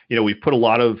 So we've put a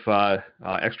lot of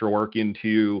extra work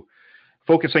into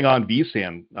focusing on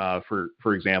vSAN,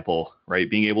 for example, right?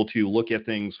 Being able to look at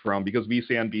things because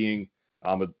vSAN being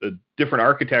a different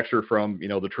architecture from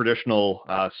the traditional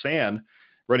SAN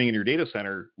running in your data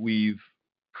center, we've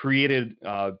created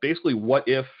basically what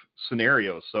if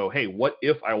scenarios. So, hey, what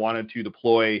if I wanted to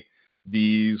deploy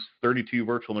these 32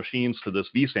 virtual machines to this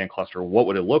vSAN cluster? What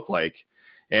would it look like?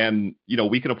 And,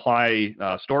 we can apply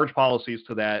storage policies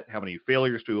to that. How many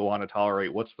failures do we want to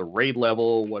tolerate? What's the RAID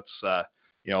level? What's,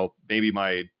 maybe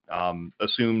my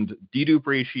assumed dedupe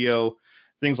ratio,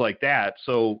 things like that.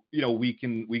 So, we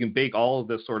can bake all of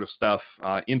this sort of stuff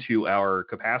into our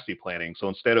capacity planning. So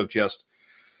instead of just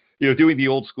doing the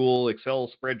old school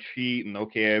Excel spreadsheet and,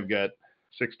 okay, I've got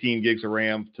 16 gigs of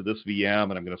RAM to this VM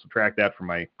and I'm going to subtract that from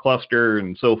my cluster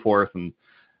and so forth, and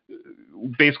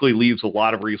basically leaves a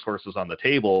lot of resources on the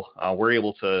table. We're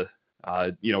able to,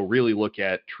 really look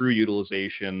at true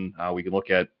utilization. We can look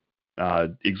at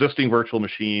existing virtual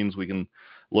machines. We can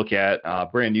look at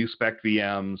brand new spec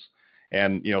VMs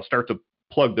and, start to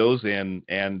plug those in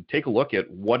and take a look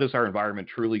at what is our environment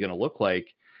truly going to look like.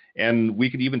 And we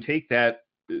could even take that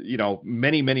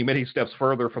many, many, many steps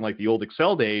further from like the old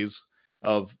Excel days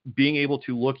of being able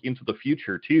to look into the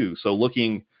future too. So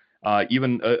looking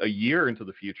even a year into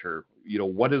the future,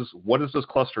 what does this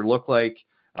cluster look like,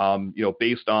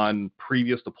 based on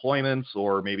previous deployments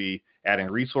or maybe adding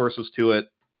resources to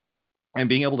it, and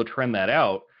being able to trend that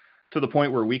out to the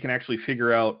point where we can actually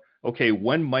figure out, okay,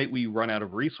 when might we run out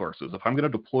of resources? If I'm going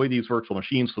to deploy these virtual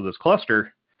machines to this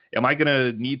cluster, am I going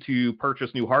to need to purchase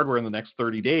new hardware in the next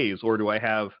 30 days, or do I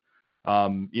have,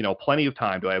 plenty of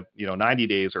time? Do I have, 90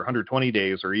 days or 120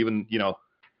 days or even,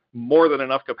 more than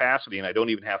enough capacity, and I don't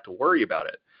even have to worry about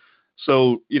it.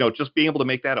 So, just being able to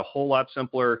make that a whole lot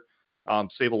simpler,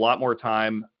 save a lot more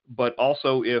time. But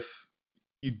also, if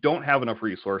you don't have enough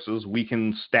resources, we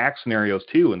can stack scenarios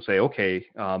too and say, okay,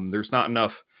 there's not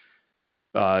enough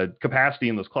capacity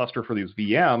in this cluster for these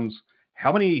VMs.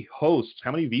 How many hosts,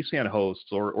 how many vSAN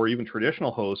hosts or even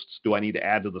traditional hosts do I need to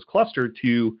add to this cluster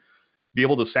to be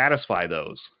able to satisfy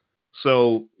those?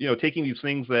 So, taking these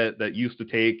things that used to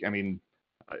take, I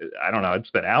don't know, I'd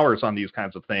spend hours on these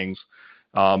kinds of things,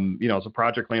 as a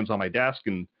project lands on my desk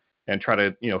and try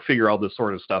to, figure all this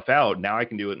sort of stuff out. Now I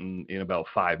can do it in about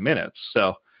 5 minutes.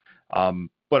 So,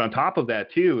 but on top of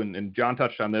that too, and John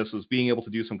touched on this, is being able to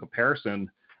do some comparison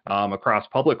across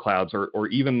public clouds or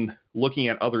even looking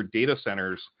at other data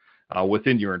centers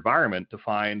within your environment to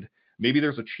find maybe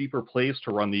there's a cheaper place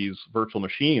to run these virtual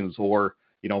machines, or,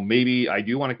 maybe I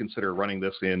do want to consider running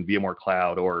this in VMware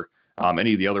Cloud or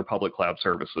any of the other public cloud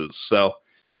services. So,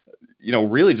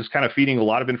 really just kind of feeding a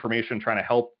lot of information, trying to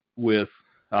help with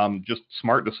just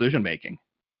smart decision making.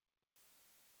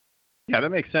 Yeah,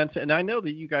 that makes sense. And I know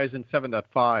that you guys in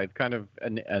 7.5 kind of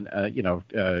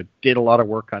did a lot of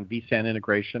work on vSAN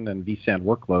integration and vSAN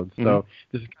workloads. Mm-hmm. So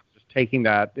this is kind of just taking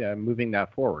that, moving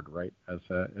that forward, right?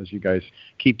 As you guys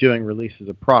keep doing releases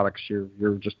of products,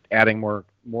 you're just adding more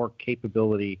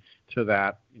capability to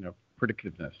that,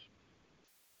 predictiveness.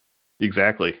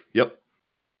 Exactly. Yep.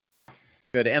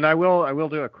 Good. And I will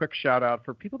do a quick shout out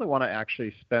for people that want to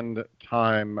actually spend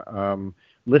time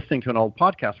listening to an old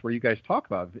podcast where you guys talk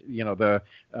about, the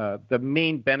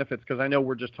main benefits, because I know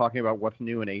we're just talking about what's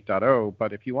new in 8.0,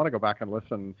 but if you want to go back and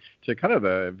listen to kind of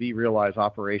the vRealize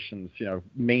operations,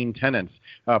 main tenants,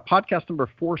 podcast number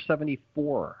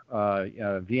 474,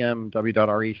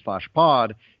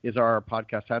 vmw.re/pod is our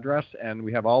podcast address, and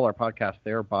we have all our podcasts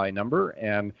there by number.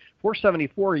 And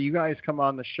 474, you guys come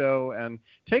on the show and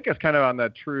take us kind of on the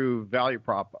true value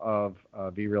prop of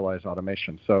vRealize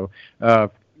automation. So,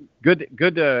 Good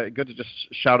to just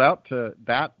shout out to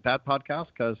that podcast,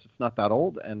 because it's not that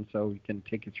old, and so we can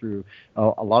take you through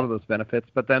a lot of those benefits.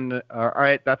 But then, all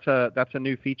right, that's a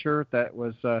new feature that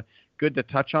was good to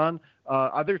touch on.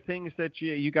 Other things that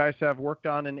you guys have worked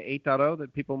on in 8.0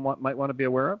 that people might want to be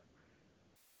aware of?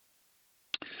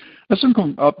 There's some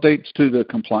updates to the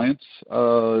compliance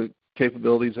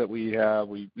capabilities that we have.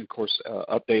 We, of course,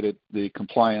 updated the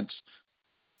compliance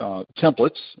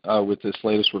templates with this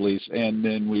latest release, and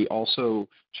then we also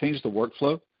changed the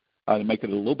workflow to make it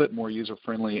a little bit more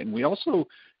user-friendly. And we also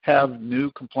have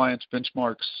new compliance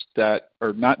benchmarks that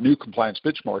are not new compliance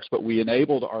benchmarks, but we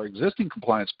enabled our existing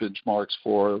compliance benchmarks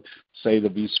for, say, the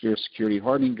vSphere Security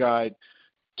Hardening Guide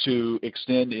to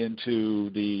extend into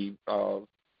the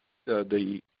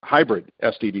hybrid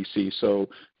SDDC. So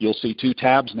you'll see two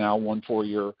tabs now, one for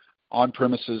your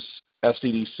on-premises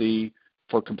SDDC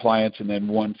for compliance, and then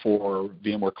one for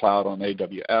VMware Cloud on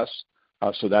AWS.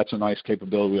 So that's a nice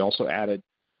capability. We also added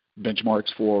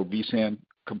benchmarks for vSAN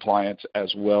compliance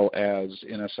as well as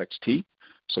NSXT.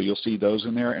 So you'll see those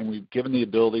in there. And we've given the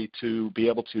ability to be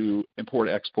able to import,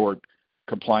 export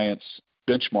compliance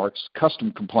benchmarks,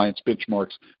 custom compliance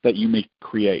benchmarks that you may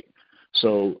create.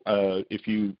 So if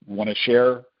you want to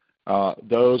share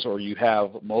those, or you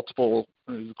have multiple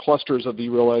clusters of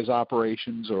vRealize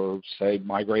operations, or say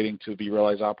migrating to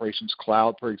vRealize Operations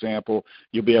Cloud, for example,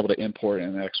 you'll be able to import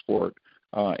and export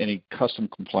any custom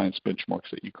compliance benchmarks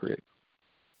that you create.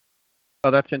 Oh,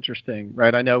 that's interesting,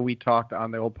 right? I know we talked on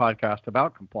the old podcast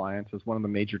about compliance as one of the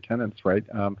major tenets, right?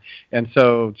 And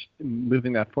so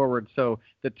moving that forward, so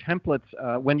the templates,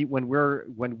 when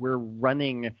we're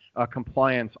running a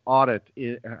compliance audit,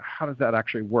 how does that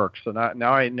actually work? So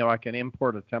now I know I can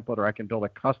import a template, or I can build a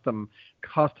custom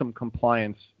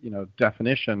compliance,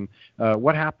 definition.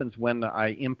 What happens when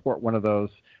I import one of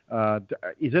those?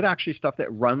 Is it actually stuff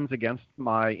that runs against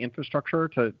my infrastructure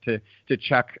to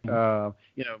check,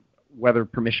 whether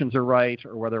permissions are right,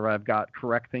 or whether I've got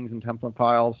correct things in template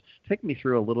files? Take me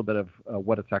through a little bit of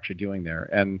what it's actually doing there.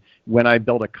 And when I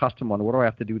build a custom one, what do I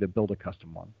have to do to build a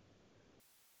custom one?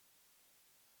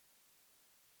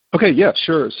 Okay, yeah,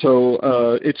 sure.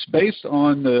 So it's based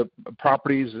on the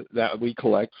properties that we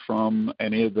collect from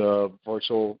any of the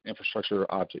virtual infrastructure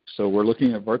objects. So we're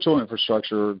looking at virtual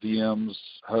infrastructure, VMs,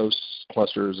 hosts,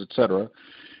 clusters, etc.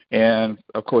 And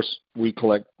of course, we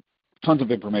collect tons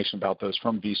of information about those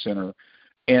from vCenter.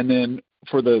 And then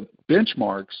for the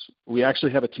benchmarks, we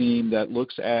actually have a team that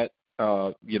looks at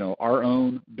our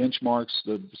own benchmarks,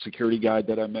 the security guide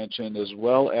that I mentioned, as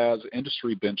well as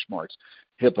industry benchmarks,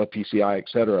 HIPAA, PCI, et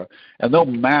cetera. And they'll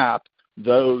map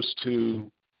those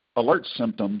to alert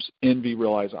symptoms in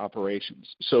vRealize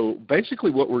operations. So basically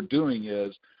what we're doing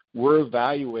is we're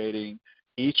evaluating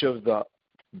each of the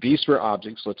vSphere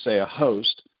objects, let's say a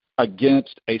host,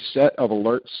 against a set of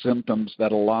alert symptoms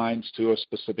that aligns to a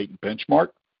specific benchmark.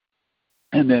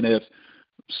 And then if,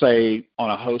 say, on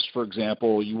a host, for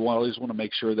example, you always want to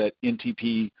make sure that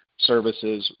NTP service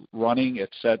is running.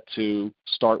 It's set to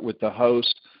start with the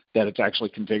host, that it's actually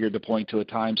configured to point to a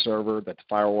time server, that the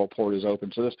firewall port is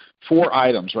open. So there's 4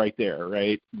 items right there,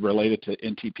 right, related to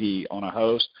NTP on a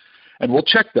host. And we'll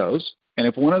check those. And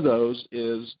if one of those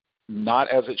is not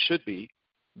as it should be,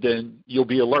 then you'll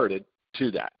be alerted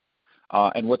to that.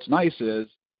 And what's nice is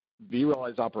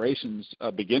vRealize operations,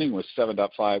 beginning with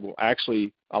 7.5, will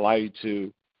actually allow you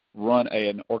to run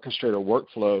an orchestrator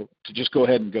workflow to just go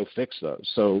ahead and go fix those.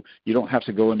 So you don't have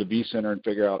to go into vCenter and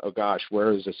figure out, oh gosh,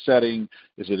 where is the setting?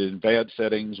 Is it in advanced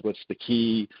settings? What's the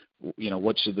key?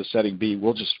 What should the setting be?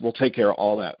 We'll take care of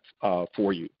all that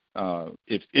for you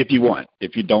if you want.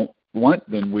 If you don't want,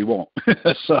 then we won't.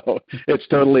 So it's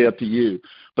totally up to you.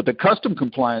 But the custom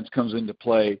compliance comes into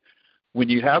play when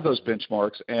you have those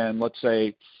benchmarks, and let's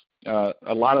say not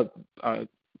a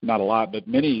lot, but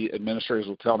many administrators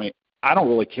will tell me, I don't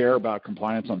really care about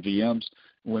compliance on VMs.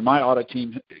 When my audit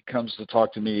team comes to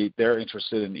talk to me, they're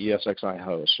interested in ESXi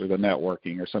hosts or the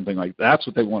networking or something like that. That's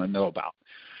what they want to know about.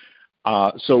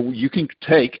 So you can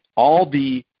take all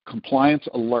the compliance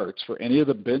alerts for any of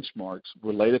the benchmarks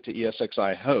related to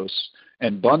ESXi hosts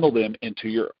and bundle them into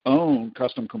your own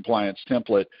custom compliance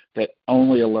template that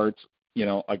only alerts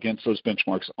against those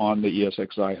benchmarks on the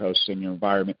ESXi hosts in your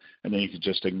environment, and then you can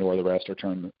just ignore the rest or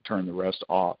turn the rest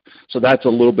off. So that's a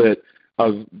little bit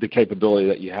of the capability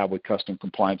that you have with custom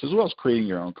compliance, as well as creating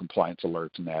your own compliance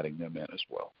alerts and adding them in as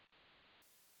well.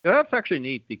 Yeah, that's actually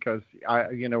neat because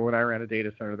when I ran a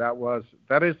data center,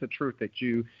 that is the truth, that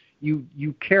you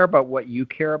care about what you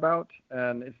care about,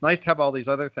 and it's nice to have all these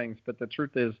other things, but the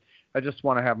truth is, I just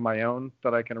want to have my own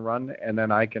that I can run, and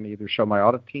then I can either show my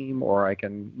audit team or I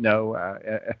can know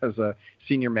as a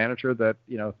senior manager that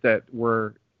that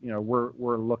we're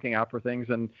looking out for things.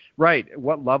 And right,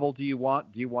 what level do you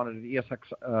want? Do you want it at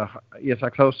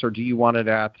ESX host, or do you want it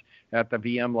at the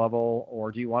VM level,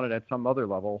 or do you want it at some other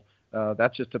level?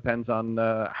 That just depends on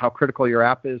how critical your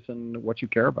app is and what you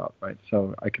care about, right?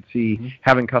 So I could see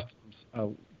having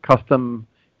custom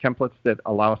templates that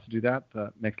allow us to do that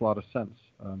makes a lot of sense.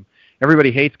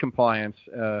 Everybody hates compliance.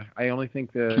 I only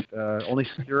think that only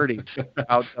security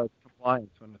out of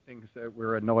compliance when the things that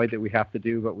we're annoyed that we have to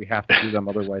do, but we have to do them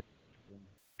otherwise.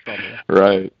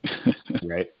 Right.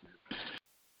 Right.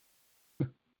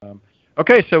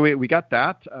 Okay, so we got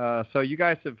that. So you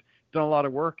guys have done a lot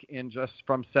of work in just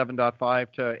from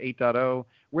 7.5 to 8.0.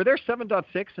 Were there 7.6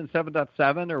 and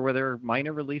 7.7, or were there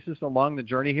minor releases along the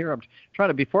journey here? I'm trying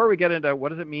to, before we get into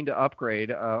what does it mean to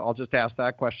upgrade, I'll just ask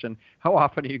that question. How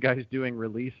often are you guys doing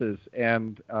releases?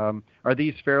 And are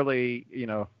these fairly,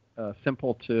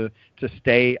 simple to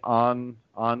stay on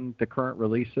the current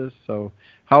releases? So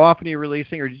how often are you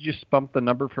releasing, or did you just bump the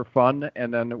number for fun?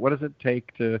 And then what does it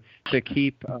take to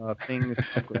keep things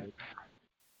upgraded?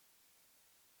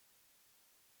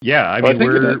 Yeah, I mean,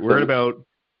 we're at about...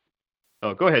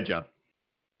 Oh, go ahead, John.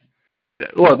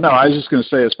 Well, no, I was just going to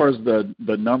say, as far as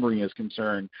the numbering is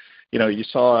concerned, you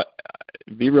saw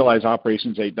vRealize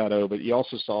Operations 8.0, but you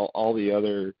also saw all the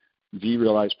other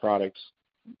vRealize products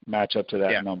match up to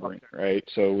that numbering, right?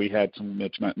 So we had some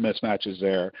mismatches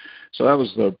there. So that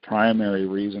was the primary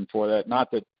reason for that. Not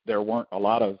that there weren't a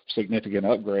lot of significant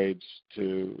upgrades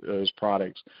to those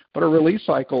products, but our release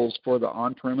cycles for the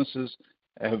on-premises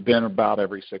have been about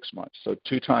every 6 months. So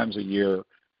 2 times a year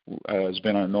has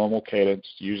been our normal cadence.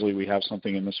 Usually we have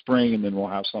something in the spring, and then we'll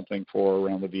have something for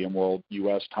around the VMworld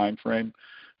US timeframe,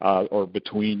 or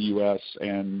between US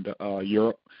and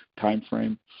Europe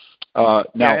timeframe. Now,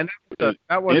 and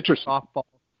that was a softball.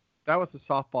 That was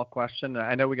a softball question.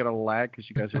 I know we got a lag because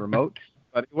you guys are remote,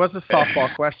 but it was a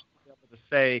softball question to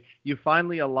say you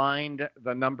finally aligned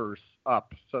the numbers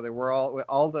up, so they were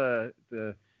all the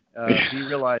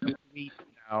vRealize suite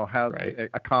now has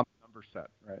a common number set,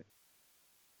 right?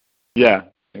 Yeah,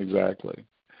 exactly.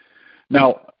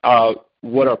 Now,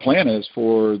 what our plan is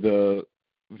for the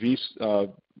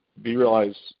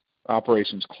vRealize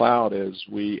Operations Cloud is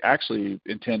we actually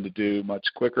intend to do much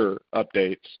quicker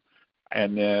updates,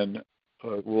 and then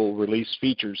we'll release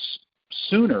features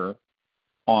sooner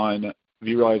on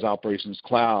vRealize Operations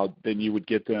Cloud than you would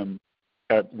get them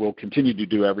we'll continue to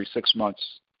do every 6 months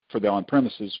for the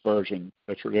on-premises version,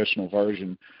 the traditional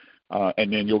version,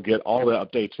 and then you'll get all the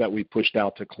updates that we pushed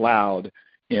out to cloud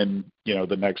in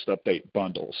the next update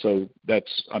bundle. So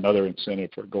that's another incentive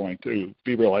for going to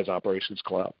vRealize Operations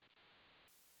Cloud.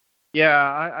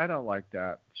 Yeah, I don't like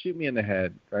that. Shoot me in the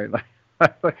head, right?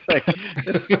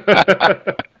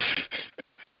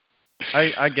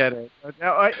 I get it.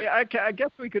 Now, I guess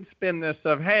we could spin this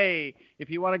of, hey, if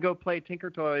you want to go play Tinker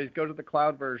Toys, go to the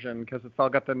cloud version because it's all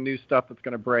got the new stuff that's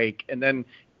going to break. And then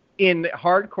in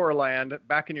hardcore land,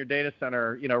 back in your data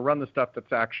center, run the stuff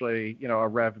that's actually, a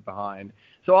rev behind.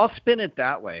 So I'll spin it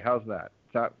that way. How's that?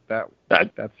 That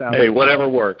sounds. Hey, whatever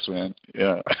works, man.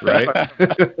 Yeah. Right.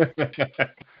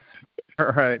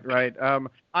 Right.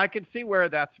 I can see where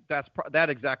that's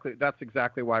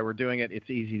exactly why we're doing it. It's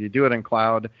easy to do it in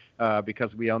cloud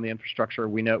because we own the infrastructure,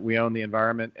 we own the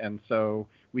environment, and so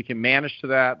we can manage to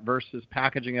that versus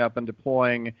packaging up and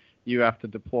deploying. You have to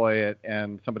deploy it,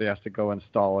 and somebody has to go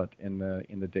install it in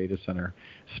the data center.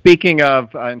 Speaking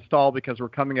of install, because we're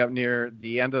coming up near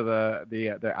the end of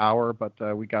the hour, but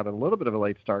we got a little bit of a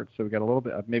late start, so we got a little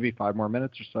bit, maybe 5 more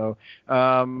minutes or so.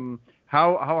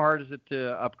 How hard is it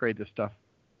to upgrade this stuff?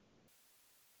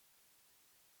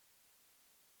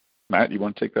 Matt, you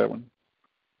want to take that one?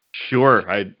 Sure.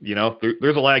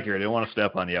 There's a lag here. I didn't want to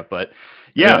step on you, but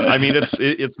yeah, I mean,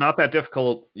 it's not that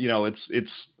difficult.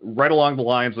 It's right along the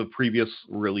lines of previous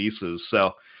releases.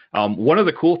 So one of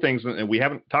the cool things, and we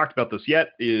haven't talked about this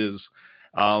yet, is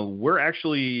we're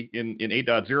actually in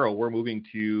 8.0. We're moving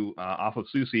to off of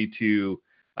SUSE to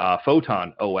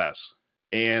Photon OS,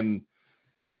 and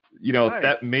nice.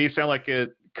 That may sound like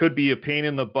it could be a pain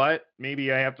in the butt.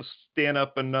 Maybe I have to stand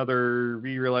up another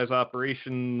vRealize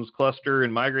operations cluster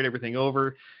and migrate everything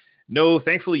over. No,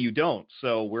 thankfully you don't.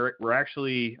 So we're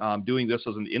actually doing this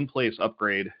as an in-place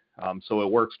upgrade. So it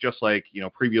works just like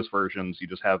previous versions. You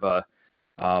just have a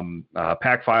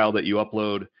pack file that you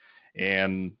upload,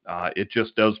 and it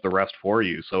just does the rest for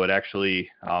you. So it actually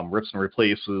rips and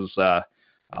replaces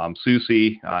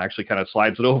SUSE. Actually kind of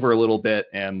slides it over a little bit,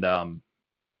 and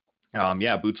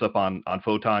boots up on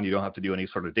Photon. You don't have to do any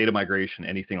sort of data migration,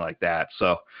 anything like that.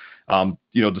 So,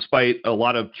 despite a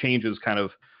lot of changes kind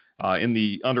of in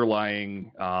the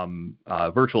underlying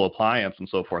virtual appliance and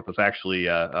so forth, it's actually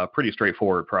a pretty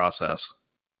straightforward process.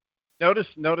 Notice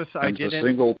I didn't. It's a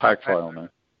single pack file, man.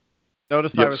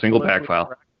 Notice Yep, I was single pack file.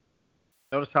 Correct.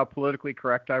 Notice how politically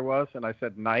correct I was, and I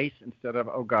said nice instead of,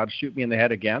 oh God, shoot me in the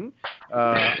head again.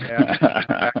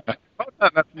 That's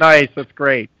nice. That's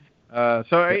great. So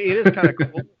it is kind of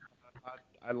cool.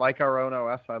 I like our own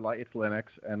OS. It's Linux,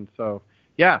 and so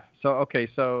yeah. So okay.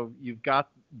 So you've got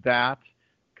that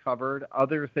covered.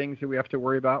 Other things that we have to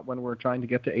worry about when we're trying to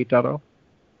get to 8.0?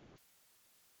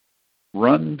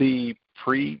 Run the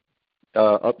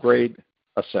pre-upgrade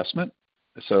assessment.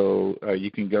 So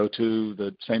you can go to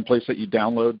the same place that you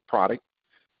download product.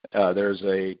 There's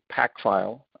a pack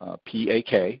file,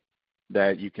 PAK,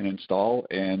 that you can install,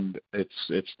 and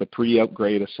it's the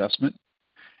pre-upgrade assessment.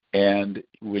 And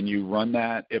when you run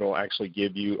that, it'll actually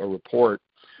give you a report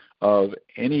of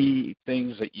any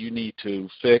things that you need to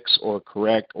fix or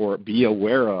correct or be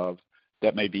aware of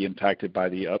that may be impacted by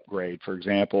the upgrade. For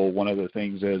example, one of the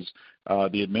things is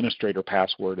the administrator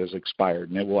password is expired,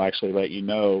 and it will actually let you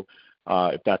know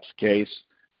if that's the case.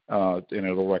 And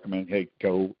it'll recommend, hey,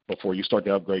 go before you start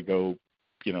the upgrade, go,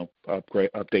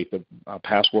 update the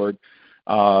password.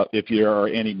 If there are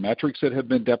any metrics that have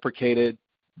been deprecated,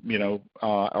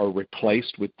 are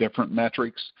replaced with different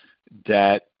metrics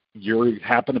that you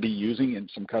happen to be using in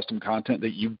some custom content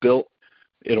that you built,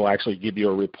 it'll actually give you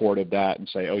a report of that and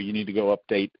say, oh, you need to go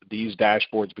update these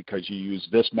dashboards because you use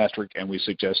this metric, and we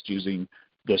suggest using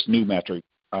this new metric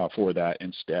for that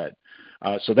instead.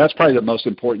 So that's probably the most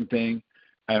important thing.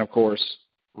 And, of course,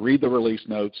 read the release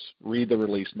notes, read the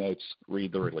release notes,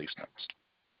 read the release notes.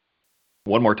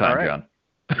 One more time, right. John.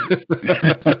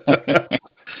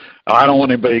 I don't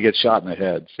want anybody to get shot in the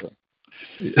head. So.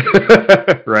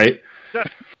 Right. Just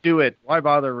do it. Why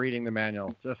bother reading the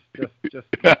manual? Just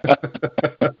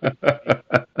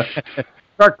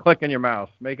start clicking your mouse.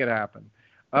 Make it happen.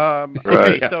 Okay,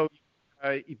 right. So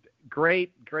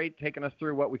great taking us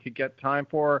through what we could get time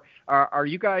for. Are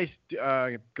you guys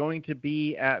going to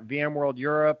be at VMworld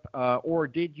Europe, or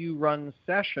did you run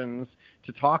sessions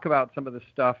to talk about some of the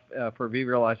stuff for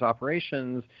vRealize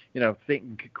operations,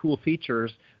 cool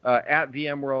features at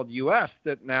VMworld US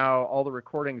that now all the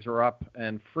recordings are up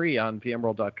and free on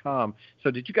vmworld.com.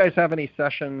 So did you guys have any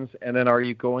sessions, and then are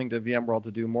you going to VMworld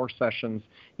to do more sessions?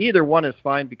 Either one is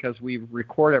fine because we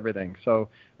record everything. So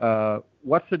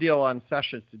what's the deal on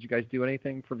sessions? Did you guys do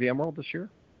anything for VMworld this year?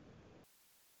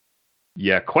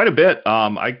 Yeah, quite a bit.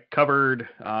 I covered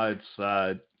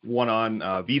it's one on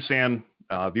vSAN,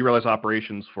 vRealize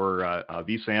operations for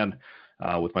vSAN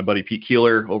with my buddy Pete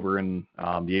Keeler over in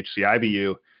the HCI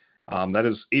BU. That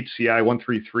is HCI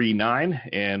 1339,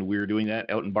 and we're doing that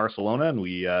out in Barcelona, and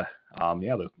we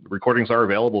the recordings are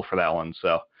available for that one.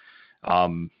 So,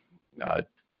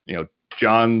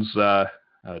 John's,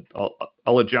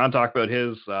 I'll let John talk about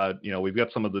his. We've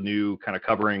got some of the new kind of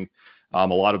covering a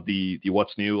lot of the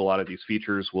what's new, a lot of these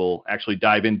features. We'll actually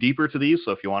dive in deeper to these.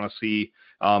 So if you want to see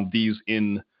these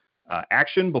in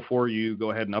action before you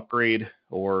go ahead and upgrade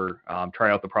or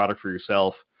try out the product for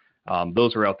yourself,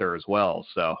 those are out there as well.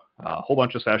 So a whole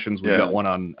bunch of sessions. We've got one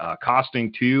on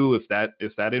costing too, if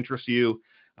that interests you.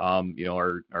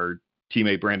 Our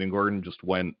teammate Brandon Gordon just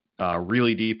went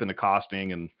really deep into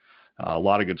costing and a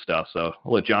lot of good stuff. So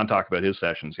I'll let John talk about his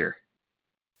sessions here.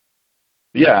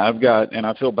 Yeah, I've got, and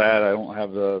I feel bad I don't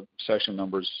have the session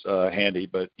numbers handy,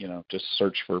 but just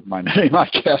search for my name, I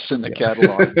guess, in the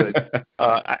catalog. But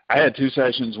I had 2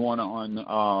 sessions. One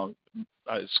on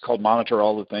it's called Monitor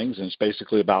All the Things, and it's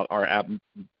basically about our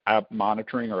app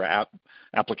monitoring or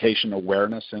application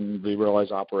awareness in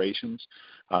vRealize operations.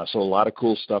 So a lot of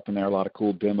cool stuff in there, a lot of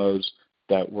cool demos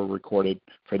that were recorded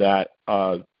for that.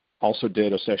 Also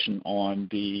did a session on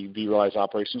the vRealize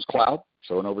Operations Cloud,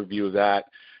 so an overview of that.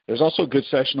 There's also a good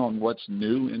session on what's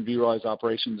new in vRealize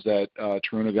Operations that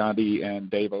Taruna Gandhi and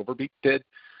Dave Overbeek did,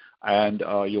 and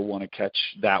you'll want to catch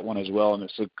that one as well. And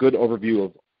it's a good overview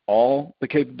of all the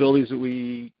capabilities that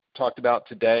we talked about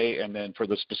today, and then for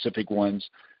the specific ones,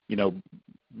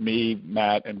 me,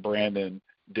 Matt, and Brandon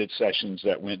did sessions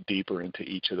that went deeper into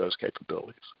each of those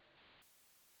capabilities.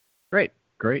 Great.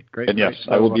 And yes,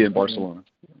 I will be in Barcelona.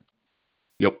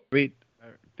 Yep. Sweet.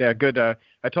 Yeah, good.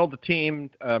 I told the team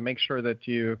make sure that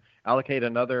you allocate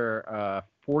another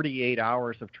 48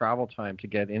 hours of travel time to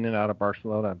get in and out of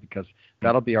Barcelona, because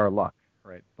that'll be our luck,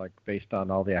 right? Like based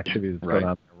on all the activities going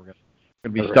on there. We're going to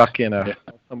be stuck in a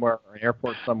somewhere, or an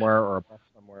airport somewhere, or a bus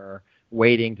somewhere,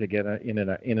 waiting to get in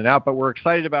and out. But we're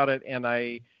excited about it, and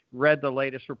I read the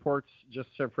latest reports. Just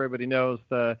so everybody knows,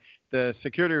 the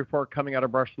security report coming out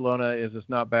of Barcelona is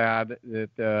not bad.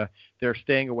 That they're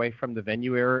staying away from the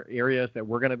venue areas that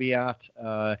we're going to be at.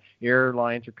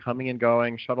 Airlines are coming and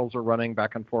going. Shuttles are running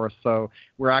back and forth. So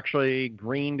we're actually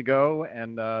green to go,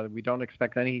 and we don't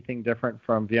expect anything different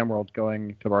from VMworld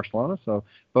going to Barcelona. So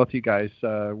both you guys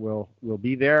will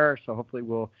be there. So hopefully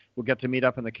we'll get to meet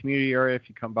up in the community area. If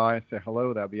you come by and say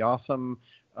hello, that'd be awesome.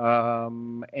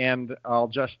 And I'll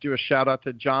just do a shout out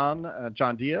to John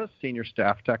Diaz, Senior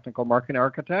Staff Technical Marketing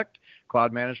Architect,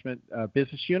 Cloud Management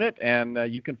Business Unit, and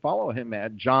you can follow him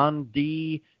at John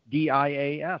D.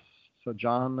 D-I-A-S. So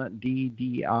John D.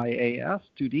 D-I-A-S,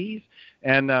 2 Ds,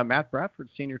 and Matt Bradford,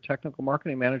 Senior Technical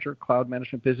Marketing Manager, Cloud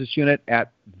Management Business Unit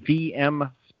at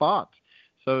VM Spot.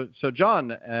 So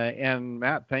John and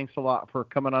Matt, thanks a lot for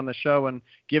coming on the show and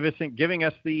giving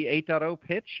us the 8.0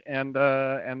 pitch, and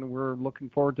we're looking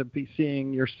forward to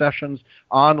seeing your sessions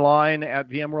online at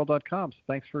vmworld.com. So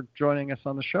thanks for joining us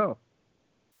on the show.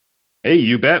 Hey,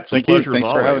 you bet. It's a pleasure as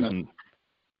always. For having us.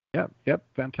 Yep,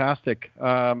 fantastic.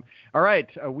 All right,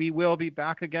 we will be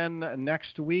back again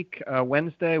next week,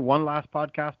 Wednesday, one last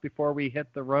podcast before we hit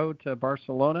the road to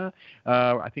Barcelona.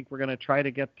 I think we're going to try to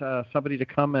get somebody to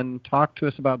come and talk to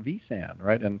us about vSAN,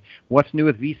 right, and what's new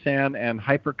with vSAN and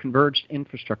hyper-converged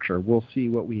infrastructure. We'll see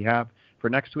what we have for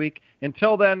next week.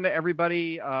 Until then,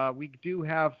 everybody, we do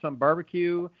have some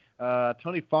barbecue.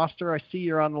 Tony Foster, I see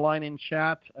you're on the line in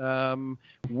chat.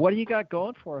 What do you got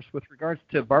going for us with regards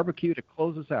to barbecue to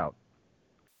close us out?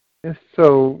 Yes,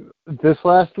 so this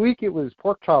last week it was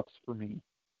pork chops for me.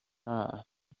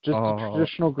 Just a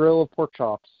traditional grill of pork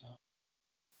chops.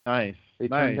 Nice. They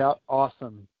turned out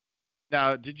awesome.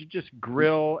 Now, did you just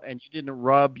grill and you didn't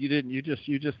rub? You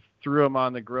just threw them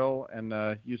on the grill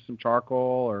and used some charcoal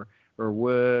or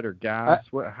wood or gas?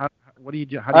 What do you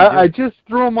do? How do you do I just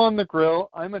threw them on the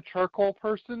grill. I'm a charcoal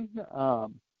person.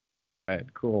 Right,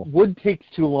 cool. Wood takes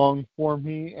too long for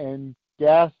me, and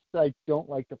gas I don't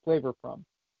like the flavor from.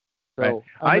 So right.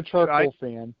 I'm a charcoal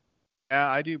fan. Yeah,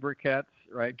 I do briquettes,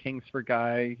 right? Kingsford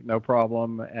guy, no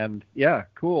problem. And yeah,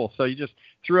 cool. So you just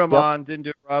threw them on, didn't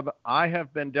do a rub. I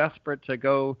have been desperate to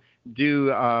go do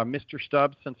Mr.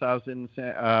 Stubbs since I was in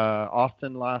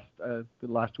Austin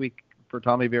last week for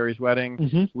Tommy Berry's wedding.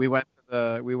 Mm-hmm. We went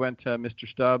to Mr.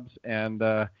 Stubbs, and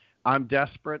I'm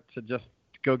desperate to just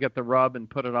go get the rub and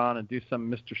put it on and do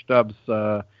some Mr. Stubbs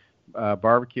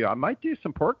barbecue. I might do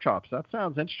some pork chops. That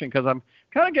sounds interesting because I'm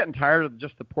kind of getting tired of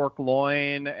just the pork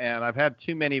loin, and I've had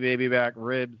too many baby back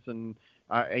ribs, and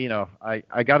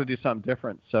I got to do something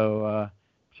different. So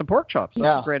some pork chops.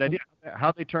 That's a great idea.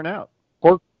 How'd they turn out?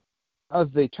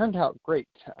 They turned out great.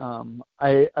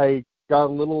 I got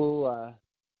a little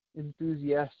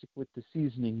enthusiastic with the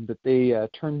seasoning, but they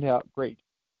turned out great.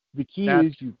 The key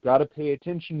is you've got to pay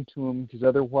attention to them, because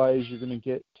otherwise you're going to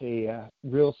get a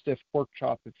real stiff pork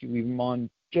chop if you leave them on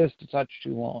just a touch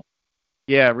too long.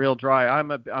 Yeah, real dry.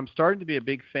 I'm starting to be a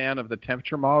big fan of the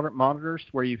temperature monitors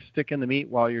where you stick in the meat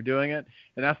while you're doing it,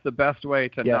 and that's the best way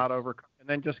to not overcook. And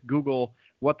then just Google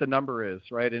what the number is,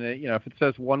 right? And if it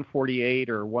says 148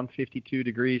 or 152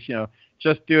 degrees,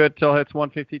 just do it till it's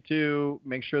 152.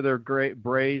 Make sure they're great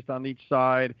braised on each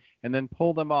side, and then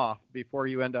pull them off before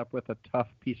you end up with a tough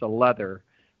piece of leather,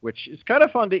 which is kind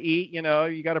of fun to eat.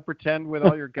 You got to pretend with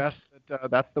all your guests that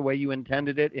that's the way you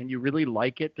intended it, and you really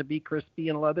like it to be crispy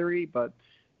and leathery. But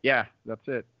yeah, that's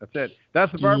it.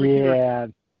 That's the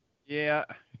barbecue. Yeah,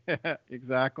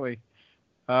 exactly.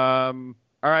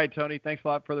 All right, Tony, thanks a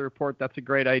lot for the report. That's a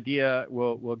great idea.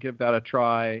 We'll give that a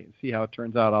try, see how it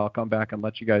turns out. I'll come back and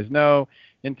let you guys know.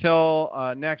 Until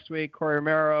next week, Corey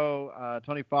Romero,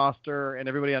 Tony Foster, and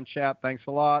everybody on chat, thanks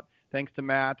a lot. Thanks to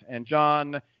Matt and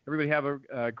John. Everybody have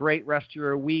a great rest of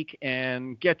your week,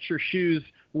 and get your shoes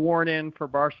worn in for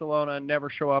Barcelona. Never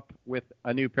show up with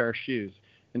a new pair of shoes.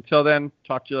 Until then,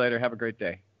 talk to you later. Have a great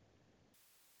day.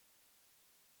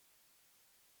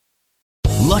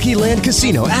 Lucky Land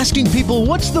Casino, asking people,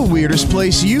 what's the weirdest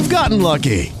place you've gotten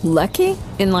lucky? Lucky?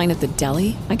 In line at the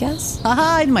deli, I guess?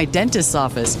 Aha, in my dentist's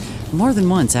office. More than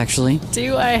once, actually.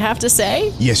 Do I have to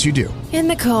say? Yes, you do. In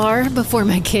the car before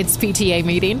my kids' PTA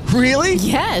meeting. Really?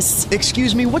 Yes.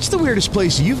 Excuse me, what's the weirdest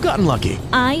place you've gotten lucky?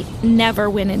 I never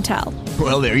win and tell.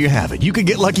 Well, there you have it. You can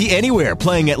get lucky anywhere,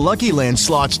 playing at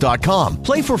LuckyLandSlots.com.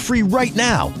 Play for free right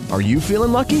now. Are you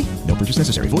feeling lucky? No purchase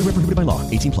necessary. Void where prohibited by law.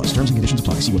 18+. Terms and conditions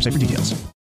apply. See website for details.